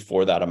to you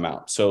for that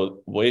amount.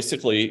 So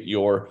basically,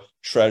 your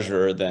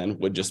treasurer then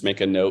would just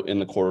make a note in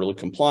the quarterly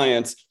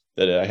compliance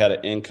that I had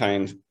an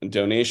in-kind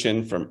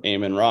donation from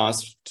Aamon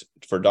Ross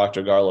for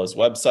Dr. Garlow's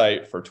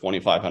website for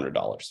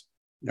 $2,500.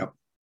 Yep.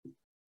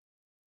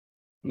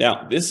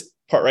 Now, this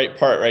part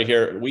right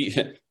here,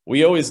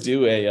 we always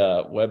do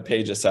a web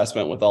page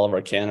assessment with all of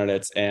our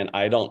candidates, and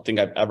I don't think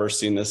I've ever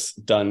seen this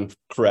done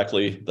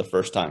correctly the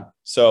first time.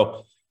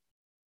 So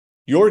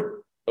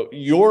your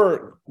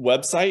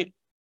website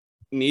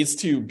needs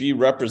to be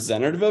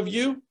representative of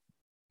you,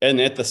 and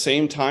at the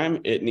same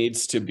time, it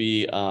needs to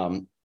be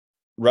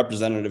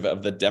representative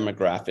of the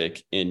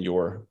demographic in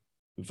your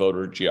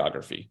voter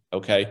geography.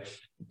 Okay.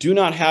 Do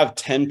not have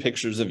 10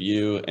 pictures of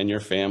you and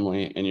your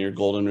family and your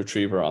golden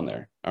retriever on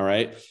there. All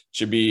right.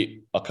 Should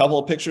be a couple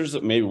of pictures,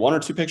 maybe 1 or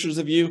 2 pictures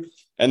of you.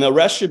 And the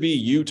rest should be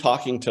you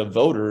talking to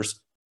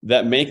voters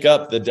that make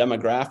up the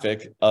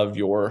demographic of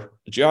your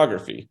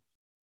geography.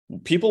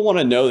 People want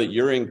to know that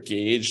you're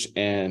engaged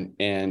and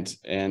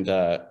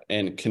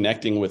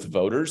connecting with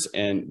voters.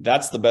 And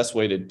that's the best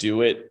way to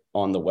do it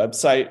on the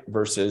website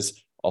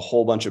versus a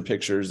whole bunch of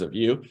pictures of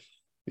you.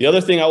 The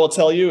other thing I will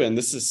tell you, and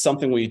this is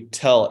something we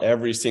tell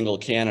every single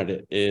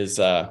candidate, is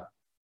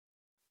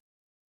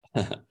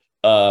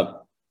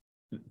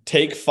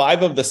take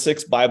 5 of the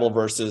 6 Bible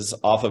verses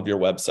off of your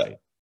website.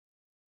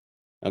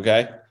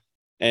 Okay.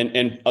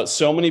 And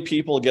so many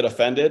people get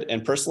offended.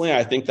 And personally,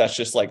 I think that's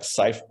just like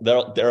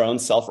their own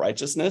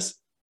self-righteousness.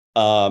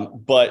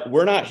 But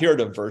we're not here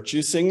to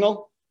virtue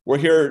signal. We're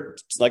here,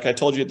 like I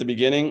told you at the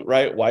beginning,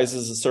 right? Wise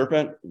as a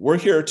serpent. We're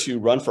here to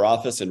run for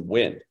office and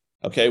win.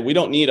 Okay. We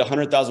don't need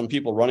 100,000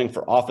 people running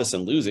for office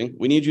and losing.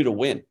 We need you to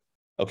win.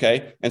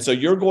 Okay. And so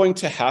you're going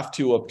to have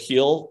to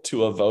appeal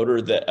to a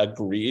voter that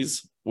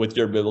agrees with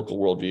your biblical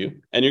worldview.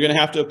 And you're going to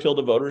have to appeal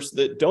to voters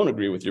that don't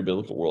agree with your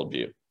biblical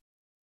worldview.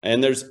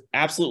 And there's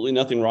absolutely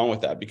nothing wrong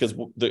with that, because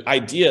the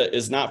idea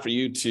is not for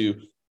you to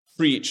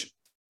preach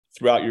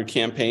throughout your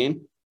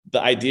campaign.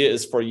 The idea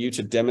is for you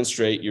to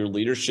demonstrate your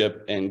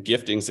leadership and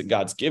giftings that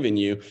God's given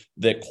you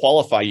that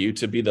qualify you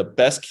to be the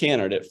best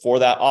candidate for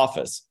that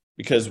office.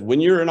 Because when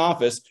you're in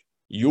office,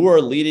 you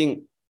are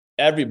leading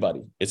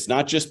everybody. It's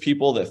not just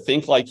people that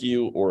think like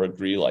you or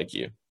agree like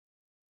you.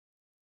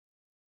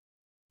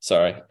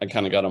 Sorry, I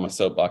kind of got on my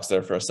soapbox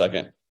there for a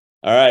second.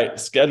 All right,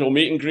 schedule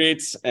meet and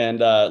greets and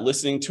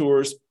listening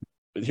tours.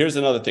 Here's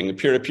another thing, the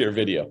peer-to-peer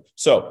video.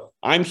 So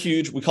I'm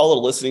huge. We call it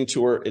a listening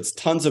tour. It's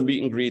tons of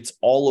meet and greets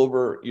all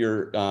over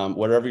your,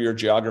 whatever your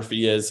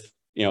geography is.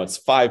 You know, it's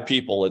 5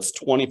 people, it's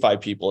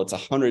 25 people, it's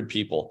 100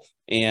 people.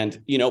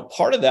 And, you know,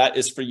 part of that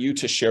is for you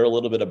to share a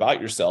little bit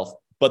about yourself.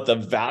 But the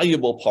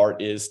valuable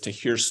part is to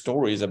hear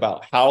stories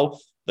about how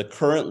the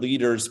current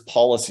leaders'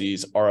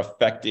 policies are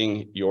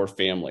affecting your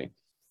family.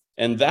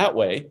 And that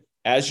way,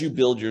 as you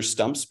build your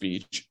stump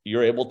speech,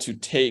 you're able to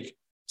take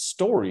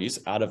stories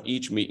out of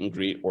each meet and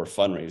greet or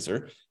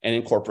fundraiser and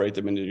incorporate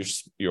them into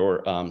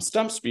your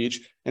stump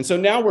speech. And so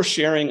now we're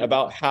sharing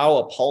about how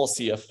a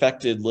policy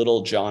affected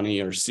little Johnny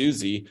or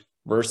Susie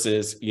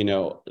versus, you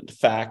know,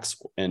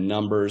 facts and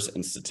numbers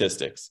and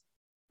statistics.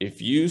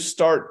 If you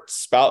start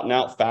spouting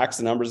out facts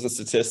and numbers and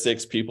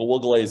statistics, people will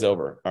glaze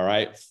over. All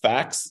right.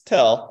 Facts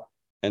tell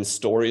and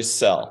stories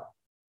sell.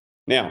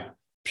 Now,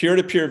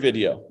 peer-to-peer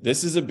video.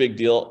 This is a big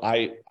deal.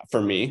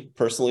 For me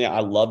personally,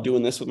 I love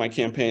doing this with my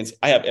campaigns.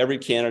 I have every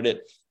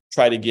candidate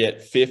try to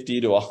get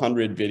 50 to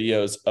 100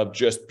 videos of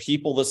just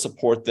people that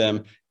support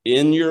them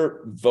in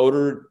your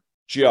voter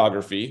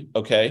geography.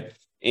 Okay.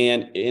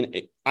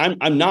 And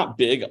I'm not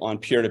big on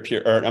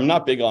peer-to-peer, or I'm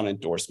not big on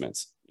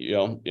endorsements.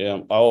 You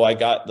know, oh, I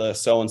got the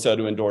so-and-so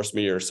to endorse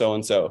me or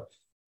so-and-so.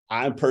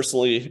 I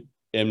personally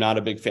am not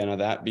a big fan of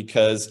that,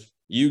 because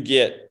you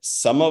get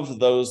some of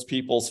those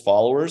people's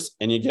followers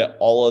and you get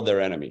all of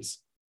their enemies.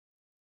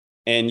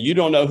 And you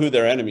don't know who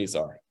their enemies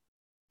are.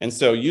 And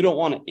so you don't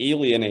want to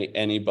alienate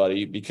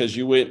anybody because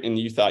you went and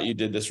you thought you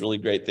did this really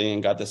great thing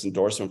and got this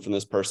endorsement from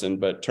this person,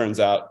 but it turns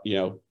out, you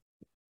know,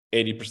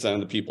 80%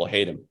 of the people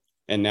hate him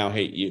and now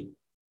hate you,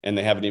 and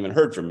they haven't even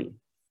heard from you.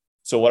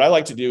 So what I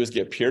like to do is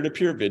get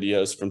peer-to-peer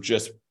videos from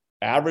just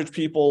average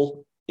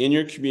people in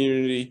your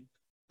community,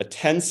 a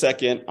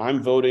 10-second,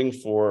 I'm voting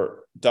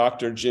for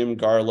Dr. Jim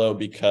Garlow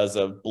because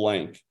of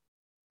blank.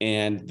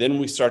 And then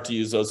we start to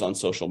use those on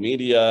social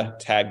media,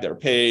 tag their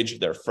page,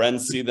 their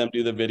friends see them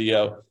do the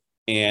video.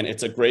 And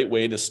it's a great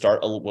way to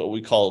start what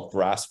we call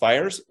grass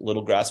fires,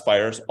 little grass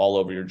fires all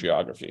over your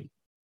geography.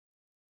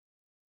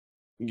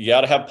 You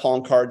got to have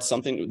palm cards,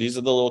 these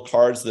are the little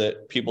cards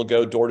that people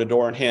go door to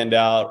door and hand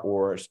out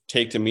or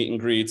take to meet and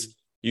greets.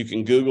 You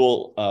can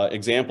Google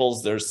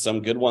examples. There's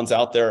some good ones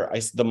out there.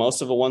 The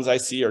most of the ones I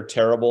see are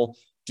terrible.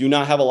 Do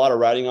not have a lot of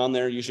writing on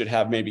there. You should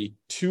have maybe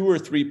 2 or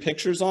 3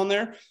 pictures on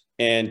there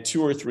and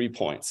 2 or 3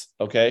 points,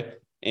 okay?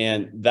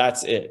 And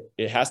that's it.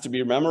 It has to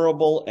be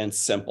memorable and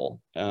simple.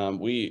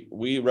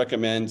 We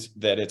recommend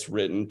that it's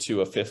written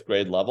to a 5th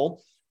grade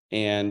level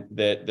and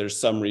that there's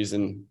some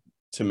reason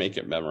to make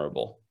it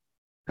memorable.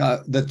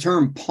 The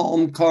term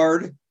palm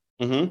card,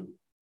 Mm-hmm.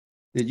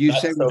 did you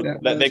say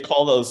that they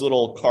call those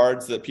little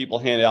cards that people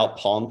hand out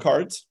palm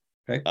cards?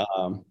 Okay.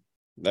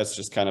 That's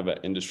just kind of an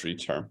industry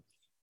term.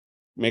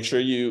 Make sure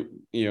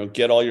you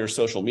get all your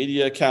social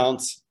media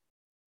accounts.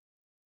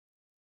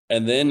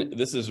 And then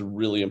this is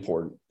really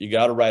important. You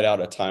got to write out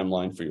a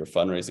timeline for your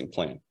fundraising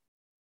plan.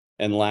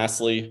 And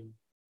lastly,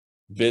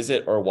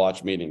 visit or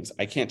watch meetings.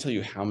 I can't tell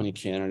you how many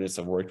candidates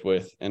I've worked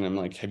with. And I'm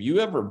like, have you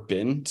ever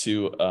been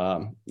to,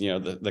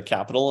 the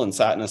Capitol and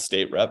sat in a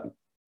state rep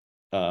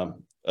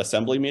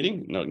assembly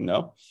meeting?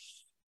 No.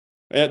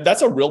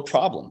 That's a real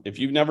problem. If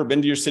you've never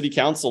been to your city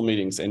council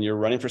meetings and you're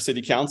running for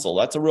city council,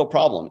 that's a real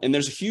problem. And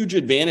there's huge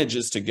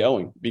advantages to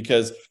going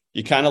because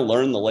you kind of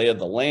learn the lay of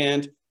the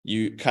land.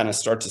 You kind of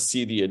start to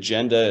see the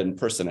agenda and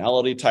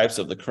personality types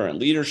of the current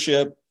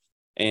leadership.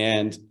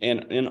 And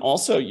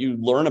also you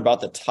learn about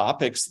the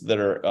topics that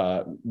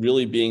are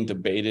really being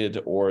debated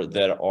or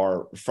that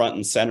are front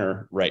and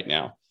center right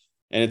now.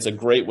 And it's a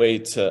great way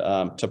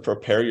to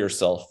prepare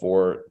yourself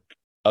for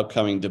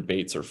upcoming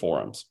debates or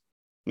forums.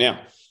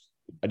 Now,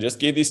 I just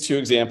gave these 2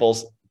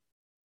 examples.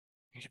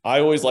 I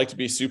always like to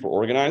be super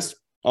organized.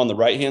 On the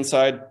right-hand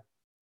side,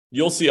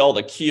 you'll see all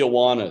the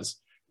Kiwanis,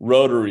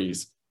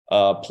 Rotaries,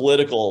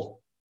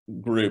 political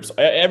groups.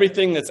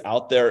 Everything that's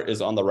out there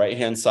is on the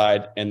right-hand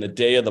side and the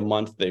day of the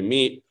month they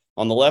meet.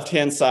 On the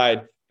left-hand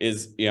side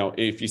is,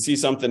 if you see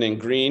something in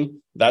green,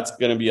 That's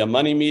going to be a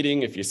money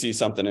meeting. If you see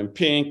something in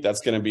pink,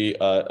 that's going to be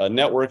a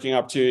networking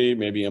opportunity,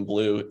 maybe in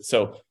blue.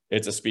 So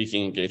it's a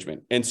speaking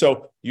engagement. And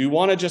so you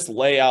want to just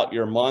lay out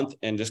your month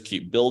and just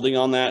keep building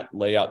on that,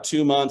 lay out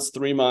 2 months,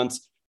 3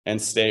 months, and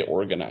stay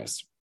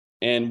organized.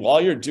 And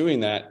while you're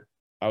doing that,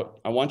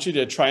 I want you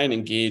to try and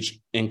engage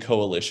in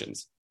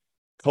coalitions.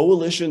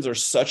 Coalitions are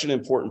such an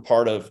important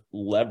part of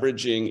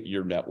leveraging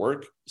your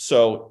network.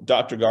 So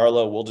Dr.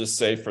 Garlow, we'll just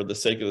say for the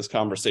sake of this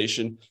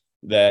conversation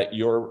that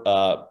you're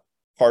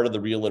part of the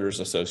Realtors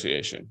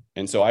Association.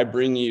 And so I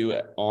bring you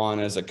on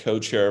as a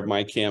co-chair of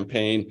my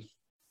campaign.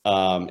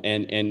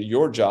 And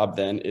your job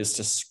then is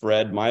to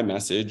spread my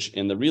message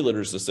in the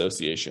Realtors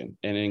Association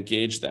and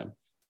engage them.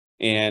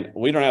 And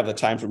we don't have the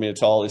time for me to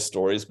tell all these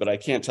stories, but I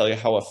can't tell you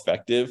how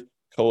effective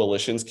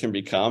coalitions can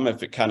become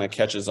if it kind of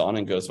catches on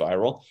and goes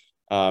viral.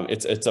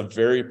 It's a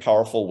very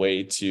powerful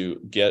way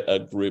to get a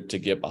group to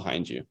get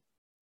behind you.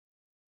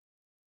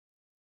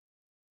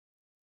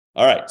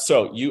 All right,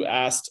 so you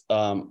asked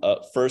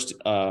first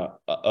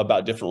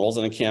about different roles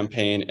in a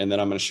campaign, and then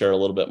I'm going to share a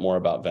little bit more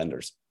about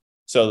vendors.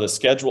 So the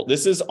schedule,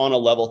 this is on a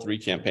level 3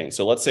 campaign.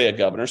 So let's say a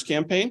governor's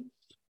campaign.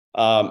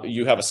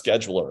 You have a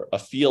scheduler, a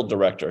field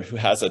director who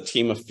has a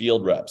team of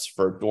field reps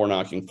for door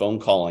knocking, phone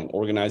calling,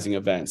 organizing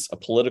events, a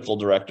political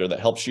director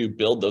that helps you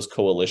build those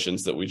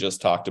coalitions that we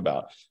just talked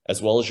about,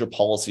 as well as your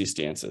policy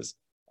stances,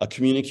 a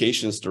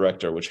communications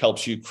director, which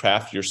helps you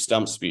craft your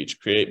stump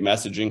speech, create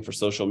messaging for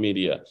social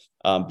media,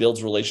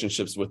 builds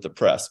relationships with the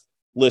press.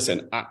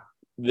 Listen,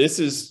 this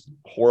is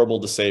horrible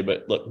to say,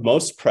 but look,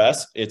 most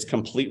press, it's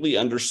completely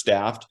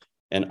understaffed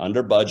and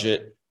under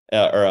budget.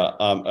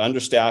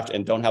 Understaffed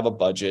and don't have a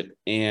budget,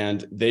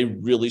 and they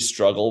really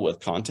struggle with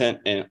content.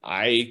 And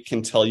I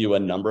can tell you a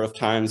number of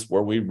times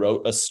where we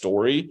wrote a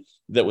story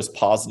that was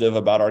positive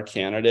about our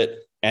candidate,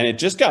 and it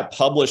just got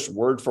published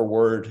word for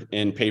word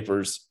in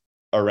papers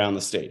around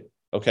the state.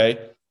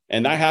 Okay.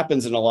 And that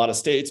happens in a lot of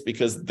states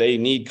because they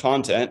need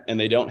content and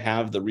they don't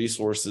have the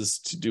resources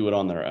to do it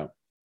on their own.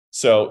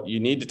 So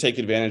you need to take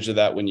advantage of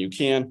that when you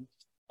can.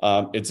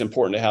 It's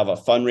important to have a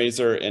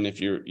fundraiser, and if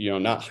you're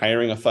not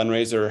hiring a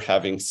fundraiser,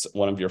 having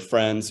one of your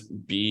friends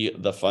be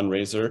the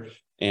fundraiser,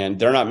 and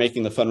they're not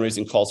making the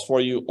fundraising calls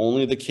for you.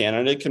 Only the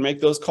candidate can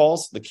make those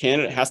calls. The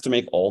candidate has to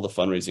make all the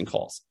fundraising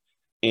calls.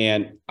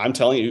 And I'm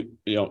telling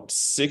you,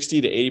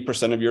 60 to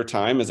 80% of your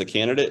time as a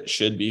candidate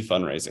should be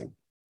fundraising.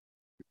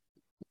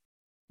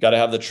 Got to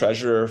have the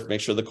treasurer,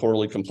 make sure the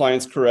quarterly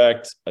compliance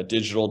correct, a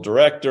digital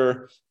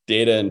director,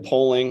 data and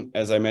polling.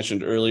 As I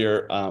mentioned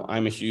earlier,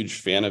 I'm a huge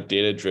fan of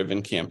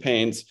data-driven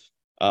campaigns.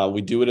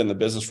 We do it in the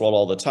business world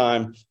all the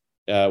time.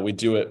 We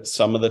do it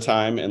some of the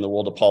time in the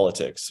world of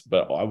politics,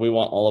 but we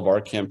want all of our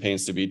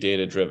campaigns to be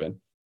data-driven,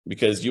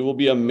 because you will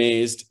be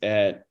amazed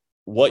at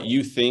what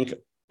you think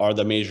are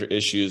the major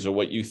issues or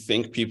what you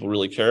think people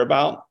really care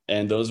about.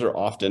 And those are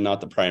often not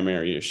the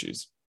primary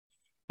issues.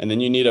 And then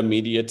you need a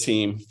media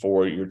team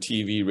for your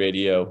TV,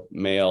 radio,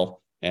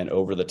 mail, and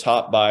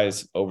over-the-top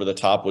buys.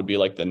 Over-the-top would be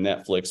like the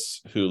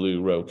Netflix,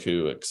 Hulu,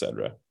 Roku,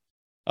 etc.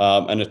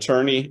 An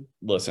attorney,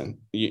 listen,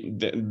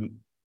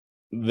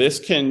 this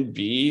can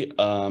be,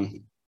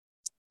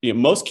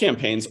 most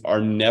campaigns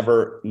are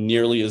never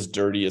nearly as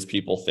dirty as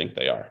people think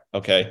they are,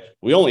 okay?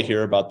 We only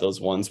hear about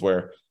those ones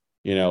where,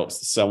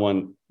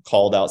 someone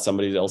called out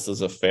somebody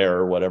else's affair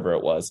or whatever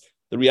it was.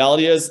 The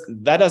reality is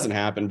that doesn't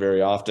happen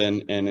very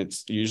often, and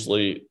it's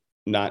usually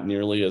not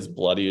nearly as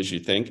bloody as you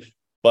think.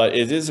 But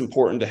it is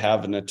important to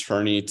have an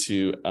attorney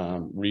to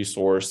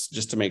resource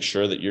just to make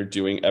sure that you're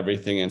doing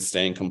everything and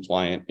staying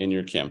compliant in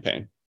your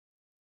campaign.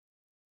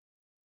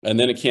 And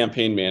then a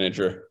campaign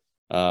manager,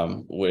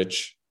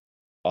 which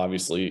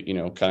obviously,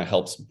 kind of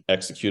helps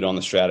execute on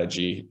the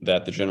strategy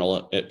that the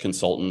general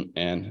consultant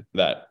and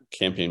that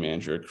campaign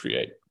manager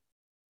create.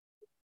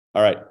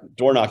 All right,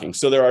 door knocking.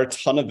 So there are a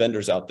ton of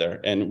vendors out there,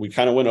 and we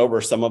kind of went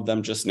over some of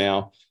them just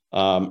now.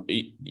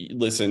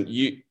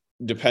 Listen,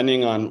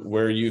 depending on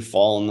where you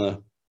fall in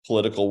the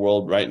political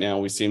world right now,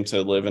 we seem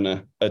to live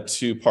in a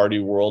two-party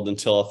world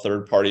until a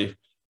third party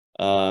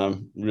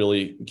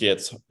really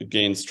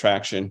gains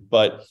traction.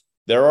 But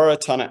there are a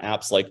ton of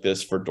apps like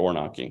this for door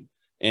knocking.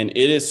 And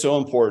it is so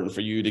important for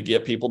you to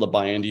get people to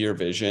buy into your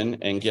vision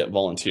and get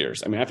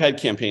volunteers. I mean, I've had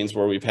campaigns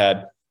where we've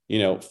had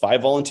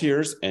 5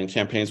 volunteers, and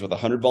campaigns with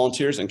 100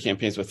 volunteers, and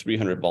campaigns with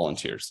 300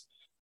 volunteers.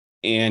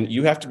 And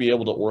you have to be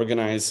able to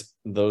organize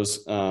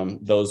those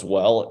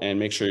well and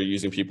make sure you're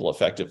using people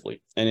effectively.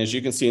 And as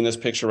you can see in this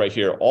picture right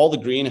here, all the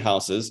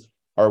greenhouses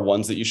are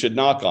ones that you should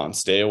knock on.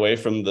 Stay away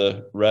from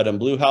the red and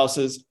blue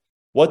houses.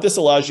 What this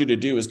allows you to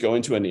do is go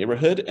into a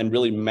neighborhood and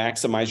really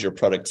maximize your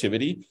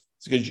productivity,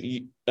 because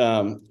you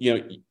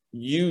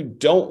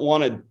don't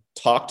want to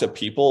talk to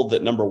people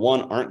that, number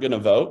one, aren't going to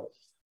vote,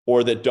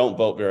 or that don't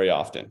vote very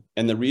often.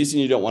 And the reason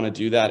you don't want to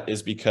do that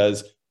is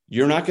because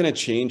you're not going to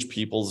change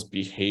people's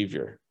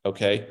behavior,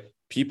 okay?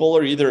 People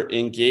are either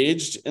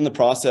engaged in the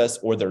process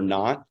or they're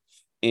not.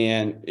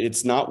 And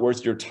it's not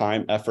worth your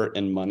time, effort,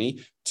 and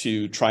money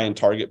to try and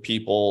target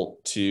people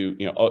to,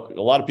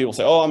 a lot of people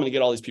say, oh, I'm going to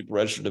get all these people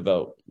registered to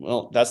vote.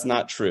 Well, that's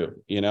not true.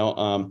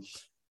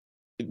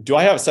 do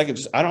I have a second?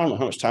 I don't know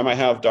how much time I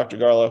have, Dr.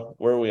 Garlow.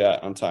 Where are we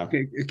at on time?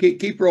 Okay,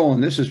 keep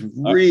rolling. This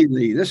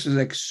is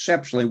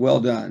exceptionally well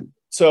done.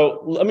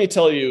 So let me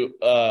tell you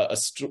a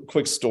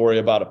quick story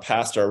about a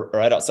pastor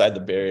right outside the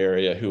Bay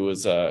Area who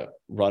was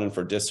running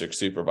for district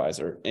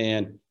supervisor.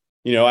 And,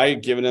 I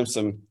had given him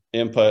some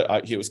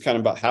input. He was kind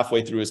of about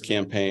halfway through his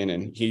campaign,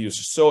 and he was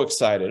just so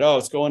excited. Oh,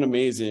 it's going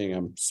amazing.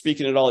 I'm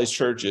speaking at all these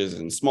churches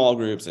and small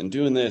groups and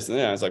doing this and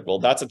that. I was like, well,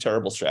 that's a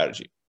terrible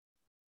strategy.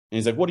 And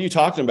he's like, what are you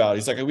talking about?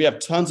 He's like, we have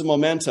tons of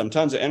momentum,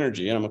 tons of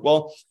energy. And I'm like,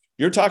 well,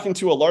 you're talking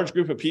to a large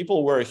group of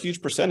people where a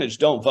huge percentage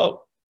don't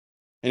vote.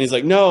 And he's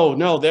like,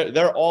 no,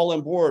 they're all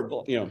on board,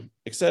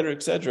 et cetera,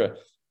 et cetera.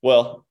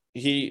 Well,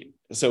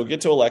 so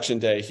get to election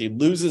day, he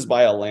loses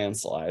by a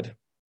landslide.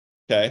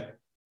 Okay.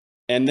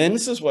 And then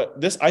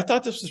I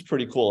thought this was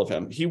pretty cool of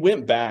him. He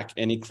went back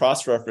and he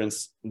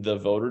cross-referenced the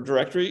voter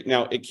directory.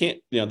 Now it can't,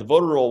 the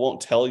voter roll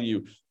won't tell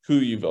you who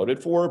you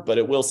voted for, but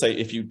it will say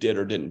if you did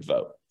or didn't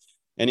vote.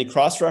 And he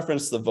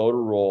cross-referenced the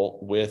voter roll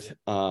with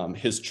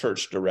his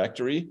church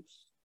directory,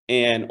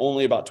 and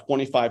only about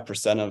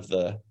 25% of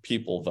the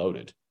people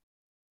voted.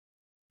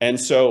 And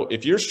so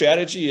if your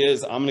strategy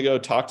is, I'm going to go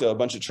talk to a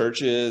bunch of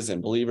churches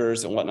and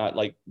believers and whatnot,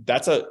 like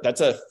that's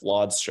a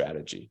flawed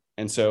strategy.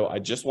 And so I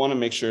just want to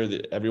make sure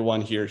that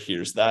everyone here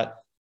hears that,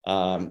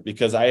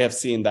 because I have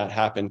seen that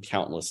happen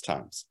countless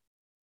times.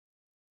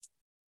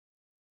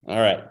 All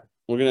right,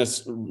 we're going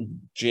to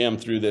jam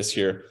through this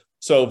here.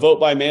 So vote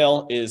by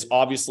mail is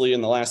obviously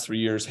in the last 3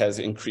 years has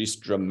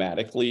increased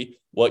dramatically.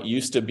 What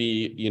used to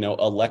be,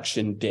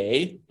 election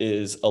day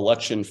is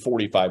election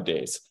 45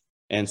 days.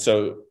 And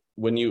so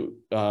when you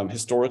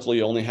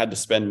historically only had to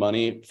spend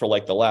money for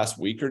like the last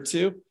week or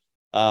two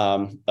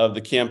of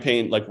the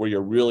campaign, like where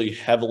you're really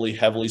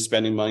heavily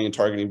spending money and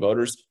targeting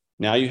voters,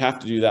 now you have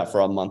to do that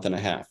for a month and a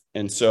half.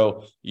 And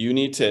so you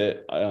need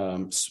to,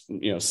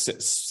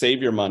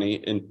 save your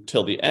money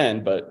until the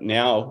end. But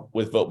now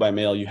with vote by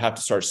mail, you have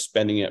to start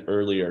spending it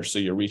earlier, so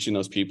you're reaching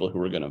those people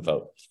who are going to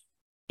vote.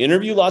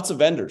 Interview lots of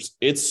vendors.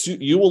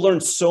 You will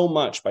learn so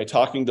much by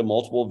talking to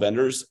multiple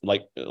vendors.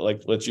 Like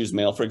let's use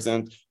mail, for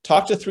example.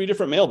 Talk to 3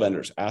 different mail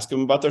vendors. Ask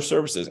them about their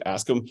services.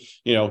 Ask them,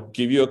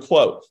 give you a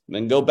quote.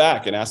 Then go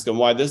back and ask them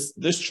why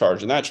this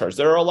charge and that charge.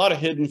 There are a lot of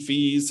hidden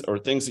fees or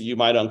things that you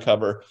might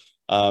uncover.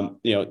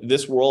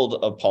 This world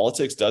of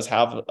politics does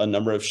have a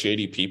number of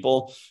shady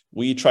people.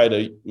 We try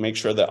to make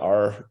sure that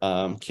our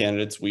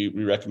candidates, we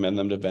recommend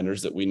them to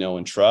vendors that we know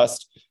and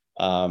trust,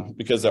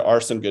 because there are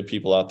some good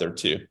people out there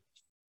too.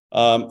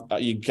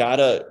 You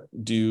gotta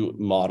do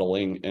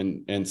modeling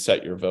and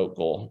set your vote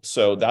goal.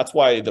 So that's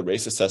why the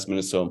race assessment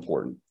is so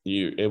important.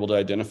 You're able to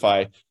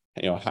identify,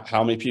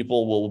 how many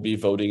people will be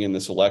voting in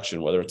this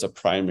election, whether it's a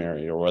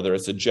primary or whether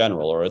it's a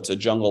general or it's a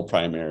jungle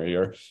primary,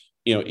 or,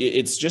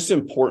 it's just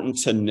important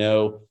to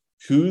know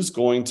who's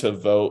going to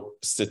vote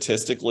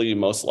statistically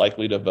most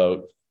likely to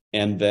vote.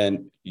 And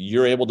then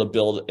you're able to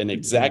build an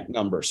exact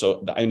number.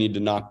 So I need to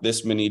knock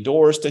this many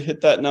doors to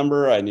hit that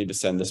number. I need to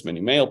send this many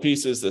mail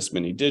pieces, this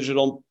many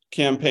digital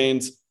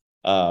campaigns.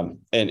 And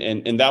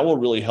that will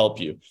really help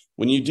you.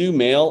 When you do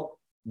mail,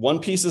 1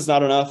 piece is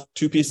not enough.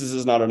 2 pieces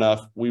is not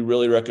enough. We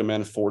really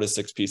recommend 4 to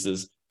 6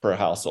 pieces per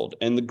household.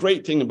 And the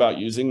great thing about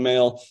using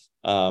mail,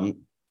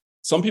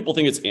 some people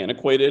think it's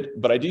antiquated,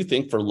 but I do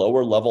think for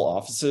lower level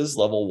offices,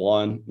 level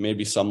 1,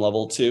 maybe some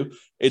level 2,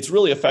 it's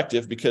really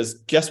effective, because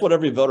guess what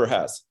every voter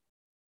has?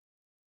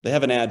 They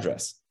have an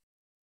address.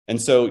 And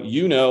so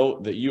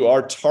that you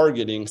are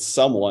targeting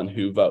someone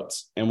who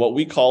votes. And what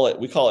they call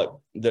it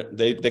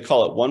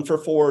 1 for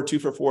 4, 2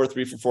 for 4,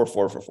 3 for 4,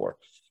 4 for 4.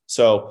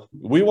 So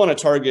we want to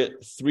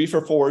target 3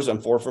 for 4s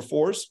and 4 for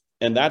 4s.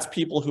 And that's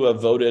people who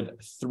have voted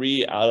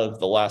 3 out of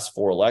the last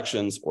 4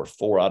 elections or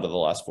 4 out of the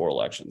last 4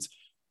 elections.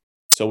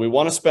 So we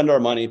want to spend our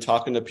money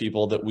talking to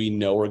people that we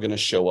know are going to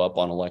show up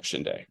on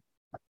election day.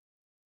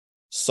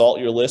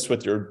 Salt your list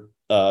with your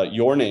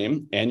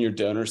name and your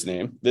donor's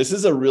name. This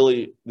is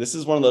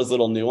one of those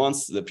little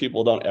nuances that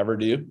people don't ever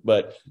do,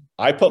 but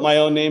I put my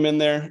own name in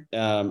there,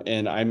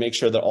 and I make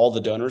sure that all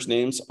the donors'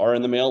 names are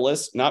in the mail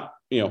list. Not,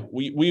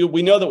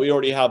 we know that we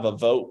already have a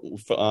vote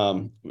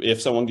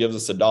if someone gives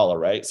us $1,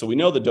 right? So we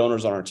know the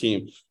donors on our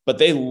team, but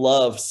they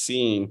love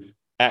seeing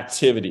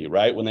activity,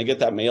 right? When they get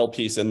that mail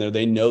piece in there,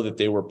 they know that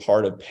they were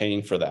part of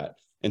paying for that.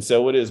 And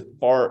so it is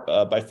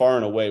by far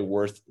and away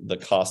worth the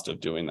cost of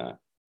doing that.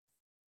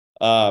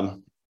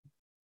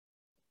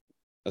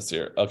 Let's see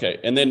here. Okay.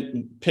 And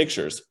then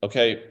pictures.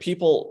 Okay.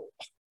 People,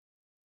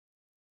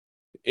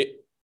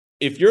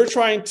 if you're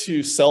trying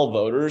to sell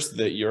voters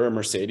that you're a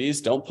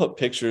Mercedes, don't put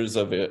pictures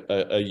of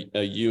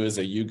a you as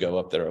a Yugo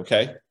up there.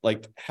 Okay.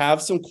 Like,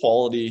 have some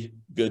quality,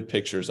 good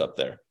pictures up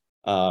there.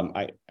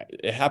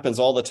 It happens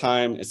all the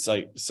time. It's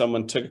like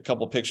someone took a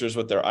couple pictures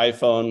with their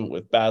iPhone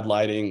with bad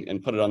lighting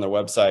and put it on their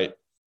website.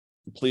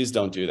 Please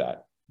don't do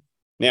that.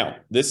 Now,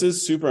 this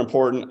is super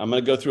important. I'm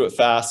going to go through it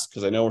fast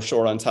because I know we're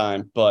short on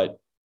time, but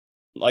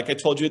like I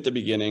told you at the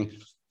beginning,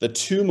 the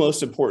 2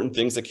 most important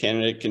things a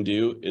candidate can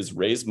do is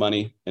raise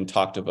money and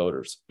talk to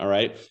voters. All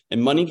right.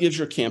 And money gives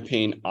your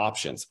campaign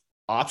options.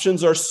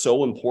 Options are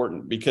so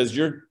important because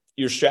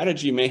your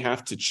strategy may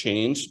have to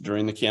change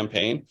during the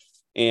campaign.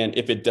 And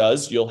if it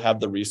does, you'll have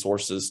the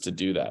resources to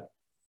do that.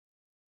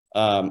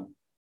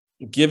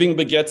 Giving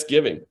begets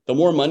giving. The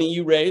more money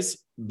you raise,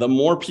 the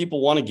more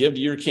people want to give to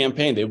your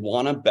campaign. They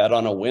want to bet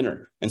on a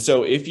winner. And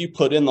so if you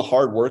put in the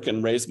hard work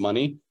and raise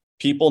money,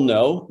 people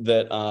know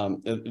that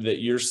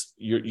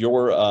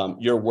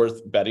you're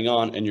worth betting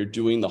on, and you're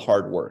doing the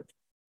hard work.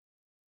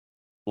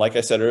 Like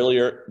I said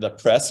earlier, the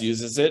press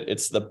uses it.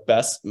 It's the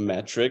best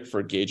metric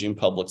for gauging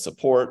public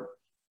support.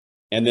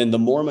 And then the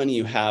more money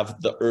you have,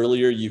 the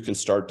earlier you can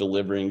start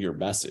delivering your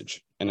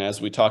message. And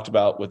as we talked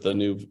about with the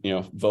new,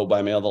 vote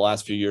by mail the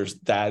last few years,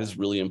 that is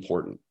really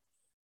important.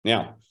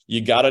 Now,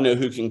 you got to know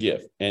who can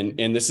give.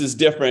 And this is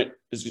different.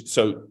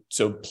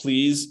 So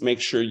please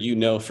make sure you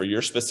know for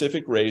your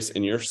specific race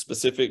in your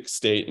specific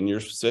state, in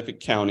your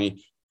specific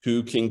county,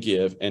 who can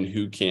give and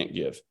who can't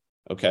give.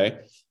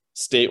 Okay.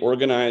 Stay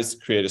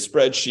organized, create a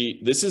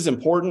spreadsheet. This is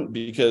important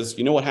because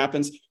you know what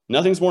happens?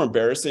 Nothing's more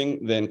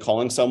embarrassing than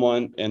calling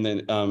someone and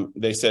then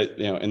they said,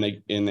 and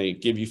they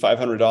give you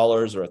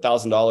 $500 or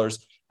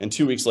 $1,000. And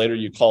 2 weeks later,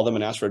 you call them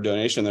and ask for a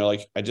donation. They're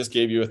like, I just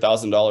gave you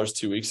 $1,000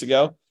 2 weeks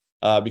ago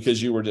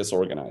because you were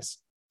disorganized.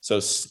 So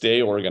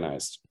stay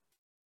organized.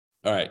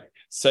 All right.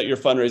 Set your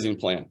fundraising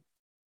plan.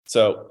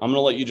 So I'm going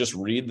to let you just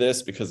read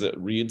this because it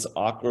reads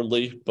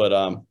awkwardly.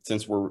 But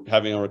since we're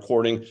having a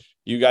recording,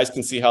 you guys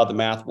can see how the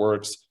math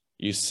works.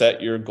 You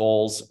set your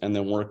goals and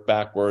then work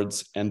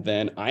backwards. And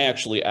then I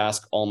actually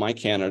ask all my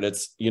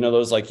candidates,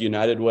 those like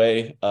United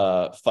Way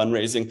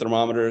fundraising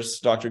thermometers,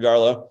 Dr.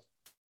 Garlow.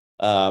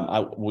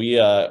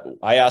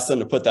 I asked them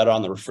to put that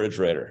on the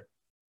refrigerator.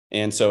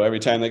 And so every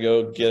time they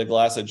go get a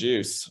glass of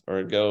juice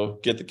or go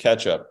get the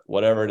ketchup,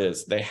 whatever it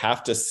is, they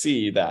have to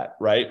see that,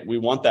 right? We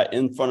want that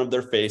in front of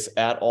their face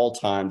at all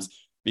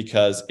times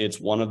because it's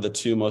one of the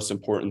two most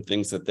important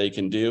things that they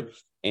can do.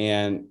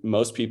 And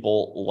most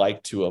people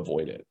like to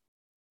avoid it.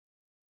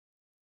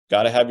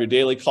 Got to have your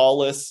daily call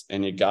lists,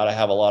 and you got to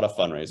have a lot of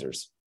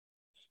fundraisers.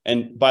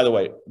 And by the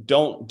way,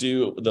 don't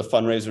do the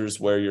fundraisers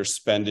where you're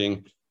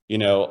spending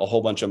a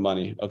whole bunch of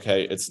money.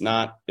 Okay. It's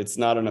not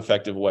an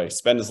effective way.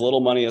 Spend as little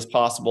money as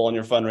possible on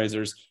your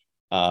fundraisers.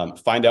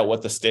 Find out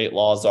what the state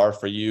laws are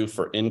for you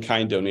for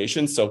in-kind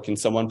donations. So can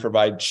someone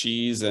provide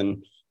cheese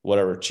and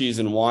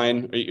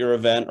wine at your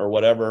event or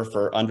whatever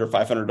for under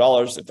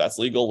 $500? If that's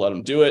legal, let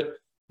them do it,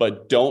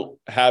 but don't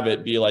have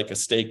it be like a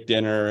steak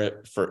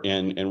dinner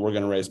and we're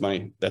going to raise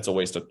money. That's a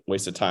waste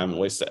of time and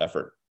waste of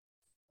effort.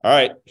 All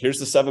right.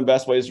 Here's the 7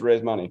 best ways to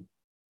raise money.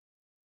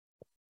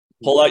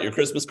 Pull out your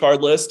Christmas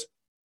card list.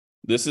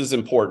 This is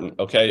important,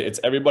 okay?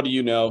 It's everybody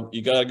you know.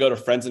 You got to go to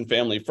friends and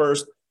family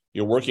first.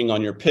 You're working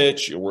on your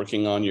pitch. You're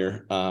working on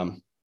your,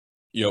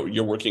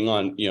 you're working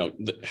on,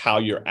 how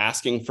you're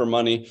asking for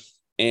money.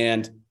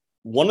 And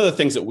one of the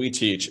things that we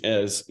teach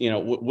is,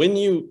 when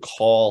you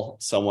call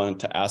someone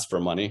to ask for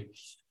money,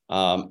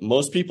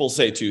 most people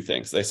say 2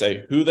 things. They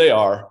say who they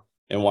are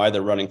and why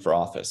they're running for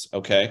office,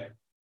 okay?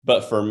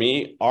 But for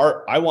me,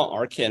 I want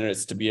our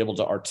candidates to be able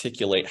to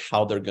articulate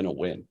how they're going to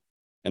win.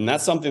 And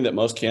that's something that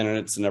most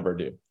candidates never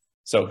do.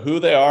 So who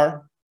they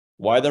are,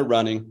 why they're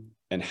running,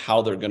 and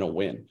how they're going to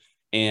win.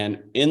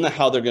 And in the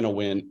how they're going to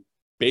win,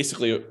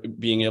 basically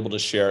being able to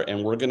share,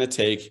 and we're going to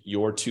take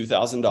your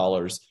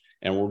 $2,000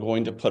 and we're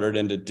going to put it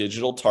into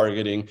digital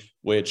targeting,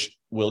 which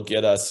will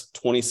get us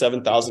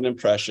 27,000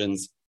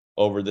 impressions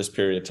over this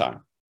period of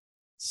time.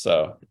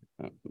 So,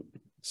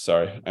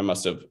 sorry,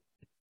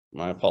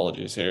 my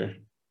apologies here.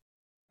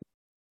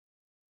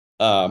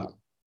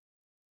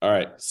 All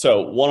right.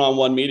 So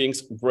one-on-one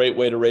meetings, great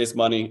way to raise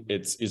money.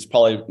 It's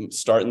probably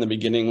start in the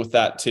beginning with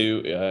that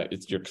too.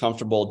 You're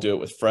comfortable, do it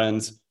with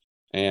friends.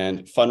 And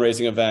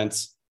fundraising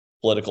events,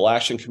 political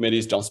action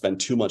committees, don't spend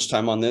too much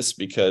time on this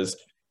because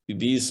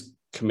these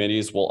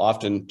committees will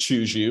often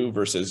choose you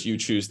versus you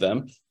choose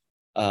them.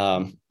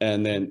 And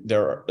then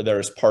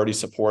there's party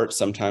support.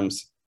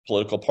 Sometimes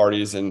political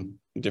parties in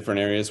different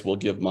areas will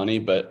give money,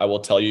 but I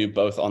will tell you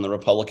both on the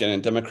Republican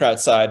and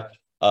Democrat side,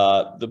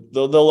 the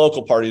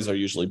local parties are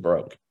usually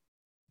broke.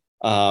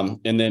 And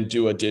then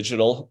do a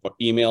digital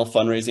email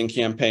fundraising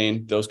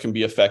campaign. Those can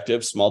be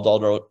effective,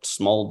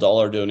 small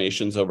dollar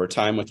donations over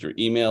time with your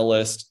email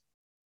list,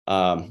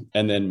 and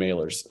then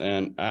mailers.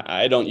 And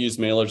I don't use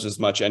mailers as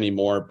much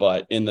anymore,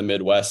 but in the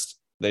Midwest,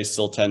 they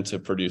still tend to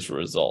produce a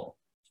result.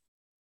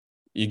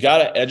 You got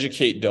to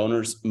educate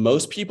donors.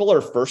 Most people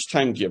are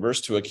first-time givers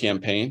to a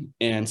campaign,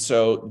 and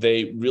so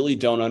they really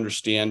don't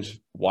understand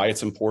why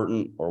it's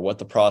important or what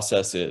the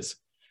process is.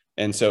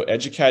 And so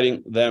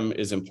educating them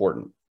is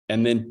important.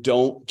 And then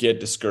don't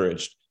get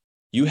discouraged.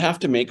 You have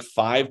to make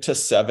 5 to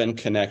 7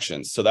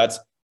 connections. So that's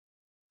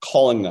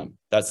calling them.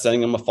 That's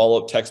sending them a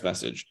follow-up text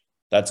message.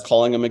 That's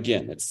calling them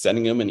again. It's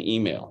sending them an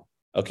email.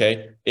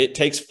 Okay. It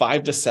takes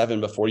 5 to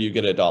 7 before you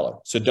get $1.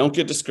 So don't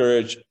get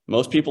discouraged.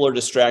 Most people are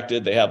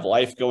distracted. They have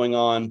life going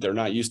on. They're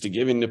not used to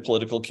giving to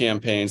political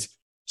campaigns.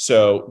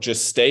 So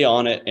just stay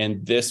on it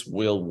and this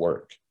will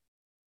work.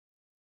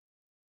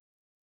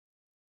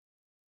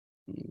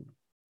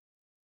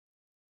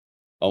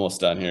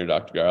 Almost done here,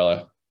 Dr.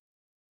 Garlow.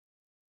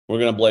 We're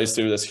going to blaze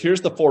through this.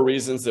 Here's the 4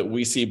 reasons that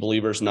we see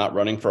believers not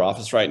running for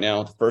office right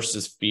now. The first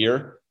is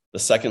fear. The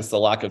second is the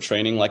lack of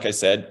training. Like I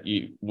said,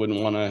 you wouldn't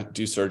want to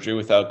do surgery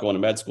without going to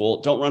med school.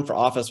 Don't run for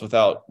office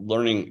without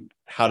learning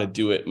how to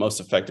do it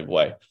most effective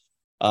way.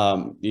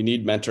 You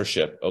need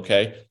mentorship,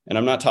 okay? And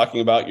I'm not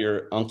talking about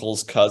your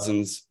uncle's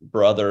cousin's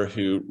brother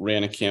who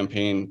ran a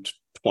campaign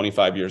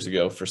 25 years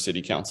ago for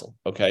city council,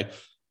 okay?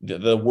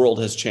 The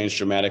world has changed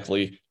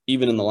dramatically,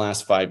 even in the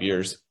last 5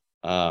 years.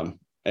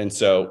 And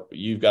so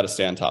you've got to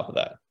stay on top of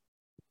that.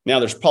 Now,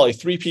 there's probably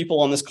 3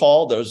 people on this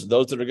call, those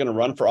that are going to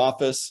run for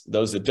office,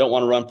 those that don't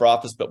want to run for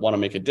office but want to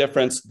make a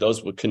difference, those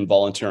who can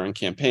volunteer on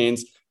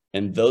campaigns,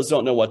 and those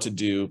don't know what to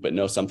do but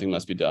know something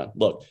must be done.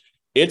 Look,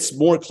 it's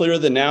more clear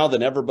than now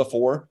than ever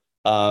before.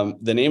 The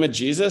name of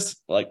Jesus,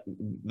 like,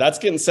 that's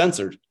getting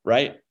censored,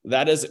 right?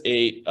 That is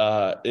they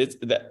are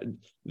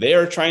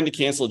trying to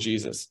cancel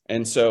Jesus.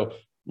 And so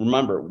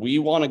remember, we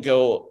want to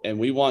go and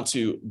we want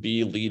to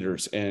be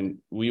leaders, and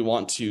we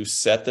want to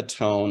set the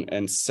tone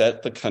and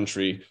set the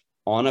country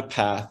on a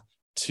path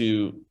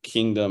to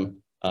kingdom.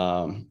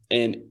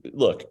 And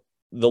look,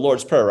 the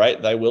Lord's Prayer,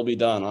 right? Thy will be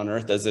done on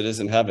earth as it is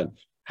in heaven.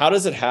 How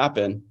does it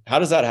happen? How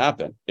does that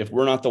happen if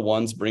we're not the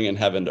ones bringing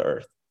heaven to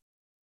earth?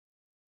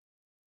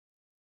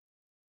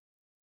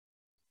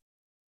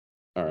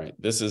 All right,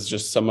 this is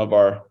just some of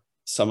our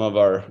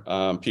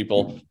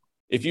people.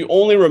 If you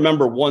only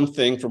remember one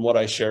thing from what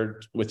I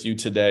shared with you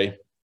today,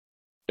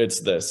 it's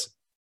this: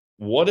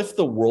 what if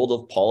the world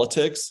of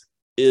politics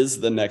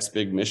is the next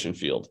big mission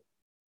field?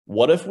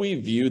 What if we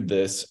viewed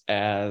this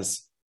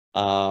as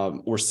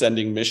we're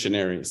sending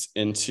missionaries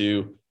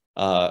into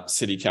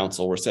city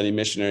council, we're sending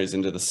missionaries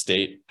into the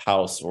state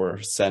house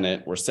or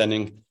Senate, we're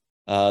sending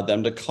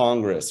them to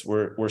Congress.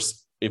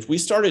 If we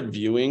started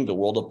viewing the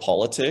world of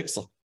politics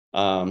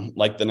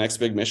like the next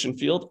big mission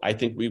field, I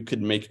think we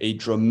could make a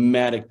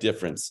dramatic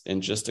difference in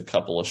just a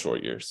couple of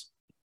short years.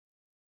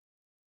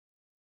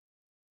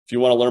 If you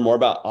want to learn more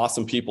about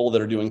awesome people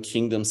that are doing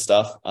kingdom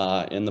stuff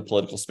in the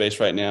political space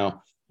right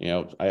now,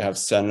 I have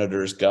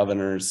senators,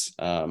 governors,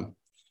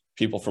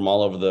 people from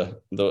all over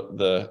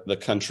the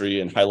country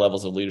and high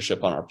levels of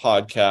leadership on our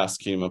podcast,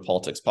 Kingdom and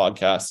Politics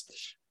podcast.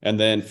 And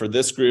then for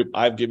this group,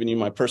 I've given you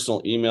my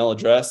personal email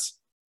address.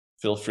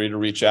 Feel free to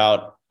reach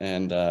out.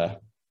 And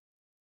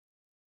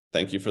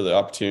thank you for the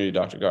opportunity,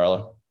 Dr.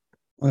 Garlow.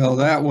 Well,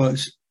 that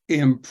was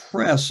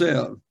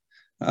impressive.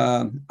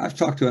 I've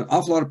talked to an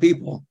awful lot of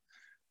people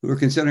who are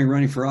considering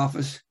running for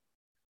office.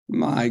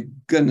 My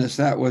goodness,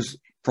 that was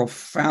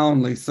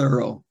profoundly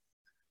thorough.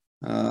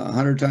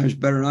 100 times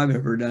better than I've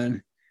ever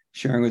done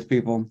sharing with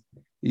people.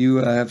 You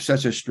have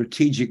such a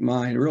strategic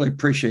mind. I really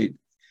appreciate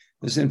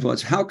this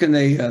influence. How can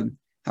they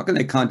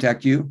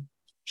contact you?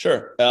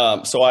 Sure.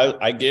 So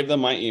I gave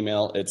them my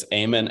email. It's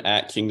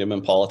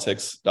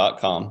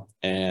Aamon@kingdomandpolitics.com.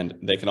 And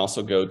they can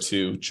also go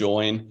to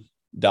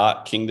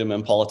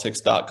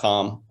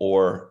join.kingdomandpolitics.com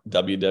or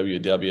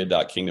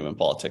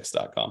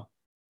www.kingdomandpolitics.com.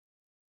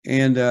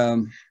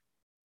 And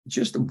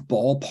just a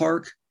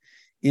ballpark,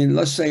 in,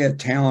 let's say, a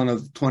town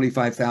of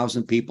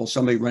 25,000 people,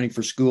 somebody running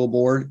for school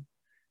board,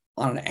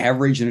 on an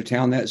average in a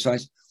town that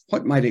size,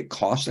 what might it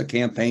cost a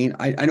campaign?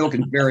 I know it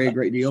can vary a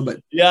great deal, but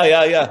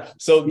yeah.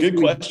 So good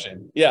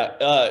question.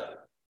 Yeah.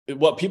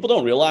 What people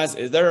don't realize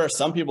is there are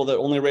some people that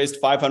only raised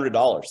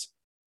 $500,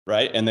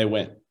 right? And they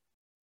win.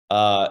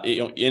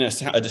 In a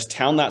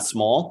town that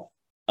small,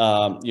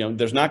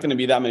 there's not going to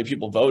be that many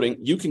people voting.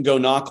 You can go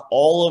knock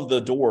all of the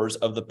doors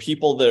of the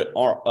people that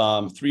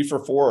are 3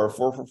 for 4 or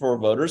 4 for 4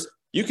 voters.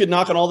 You could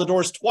knock on all the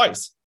doors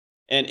twice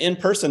and in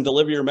person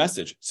deliver your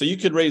message. So you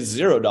could raise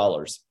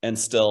 $0 and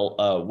still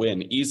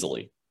win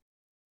easily.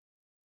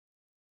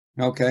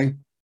 Okay.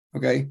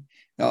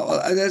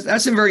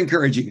 That's very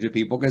encouraging to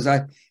people, because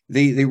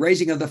the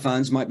raising of the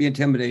funds might be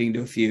intimidating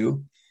to a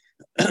few.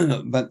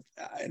 But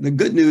the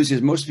good news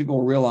is most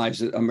people realize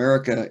that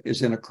America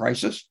is in a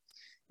crisis,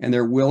 and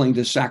they're willing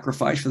to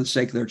sacrifice for the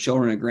sake of their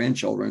children and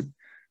grandchildren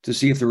to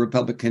see if the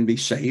republic can be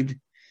saved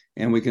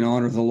and we can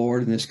honor the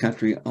Lord in this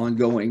country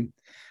ongoing.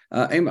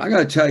 And I got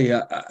to tell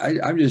you,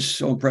 I'm just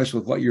so impressed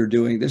with what you're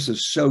doing. This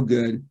is so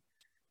good.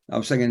 I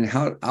was thinking,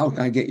 how can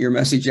I get your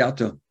message out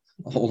to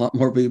a whole lot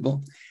more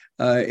people?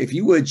 If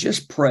you would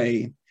just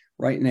pray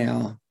right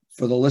now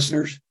for the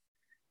listeners,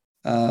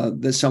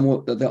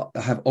 that they'll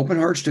have open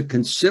hearts to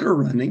consider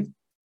running,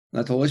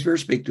 let the Holy Spirit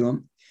speak to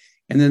them.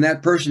 And then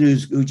that person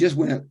who just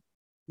went,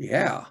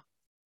 yeah,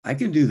 I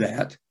can do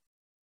that.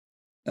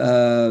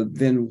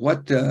 Then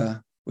what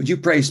would you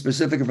pray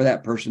specifically for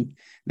that person?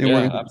 Then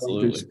we're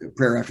going to do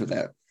prayer after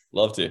that.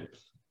 Love to.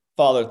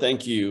 Father,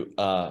 thank you.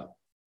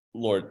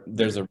 Lord,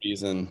 there's a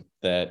reason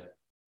that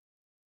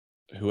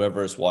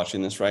whoever is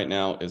watching this right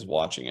now is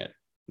watching it.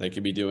 They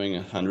could be doing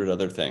 100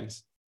 other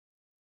things.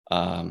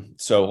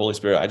 So Holy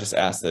Spirit, I just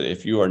ask that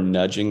if you are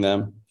nudging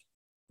them,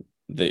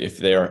 if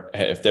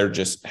they're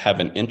just have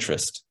an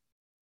interest,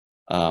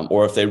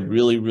 or if they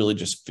really, really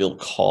just feel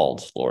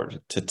called,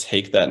 Lord, to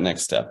take that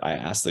next step, I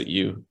ask that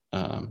you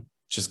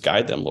just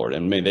guide them, Lord,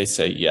 and may they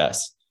say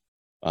yes.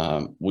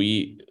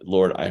 We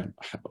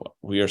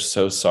are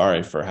so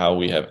sorry for how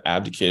we have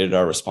abdicated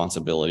our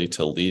responsibility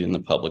to lead in the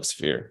public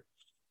sphere.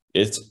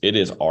 It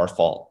is our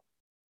fault.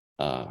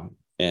 And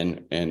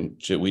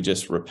we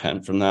just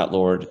repent from that,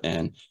 Lord.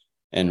 And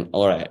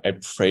Lord, I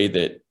pray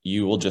that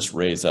you will just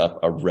raise up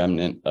a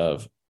remnant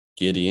of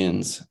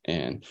Gideons,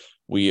 and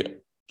we,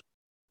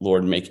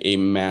 Lord, make a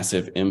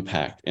massive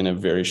impact in a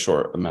very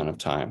short amount of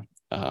time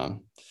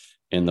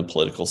in the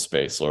political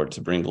space, Lord,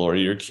 to bring glory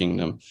to your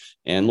kingdom.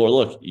 And Lord,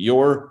 look,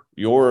 your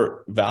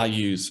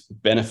values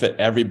benefit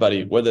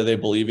everybody, whether they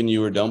believe in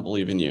you or don't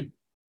believe in you.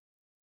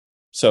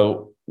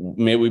 So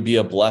may we be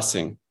a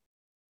blessing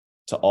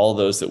to all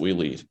those that we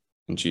lead.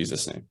 In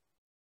Jesus' name.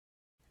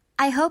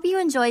 I hope you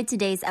enjoyed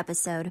today's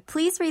episode.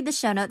 Please read the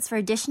show notes for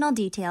additional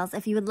details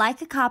if you would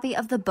like a copy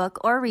of the book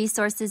or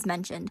resources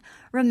mentioned.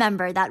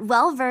 Remember that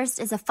Well Versed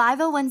is a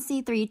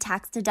 501c3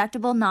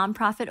 tax-deductible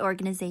nonprofit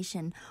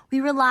organization. We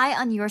rely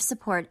on your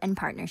support and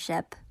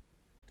partnership.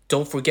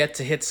 Don't forget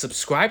to hit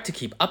subscribe to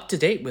keep up to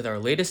date with our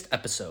latest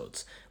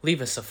episodes.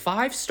 Leave us a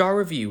 5-star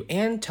review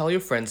and tell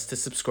your friends to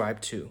subscribe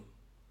too.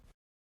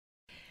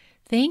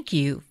 Thank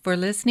you for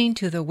listening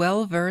to the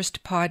Well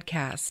Versed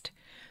podcast.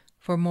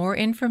 For more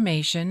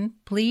information,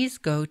 please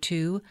go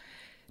to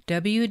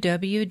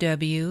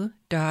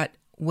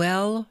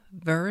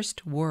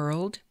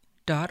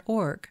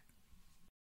www.wellversedworld.org.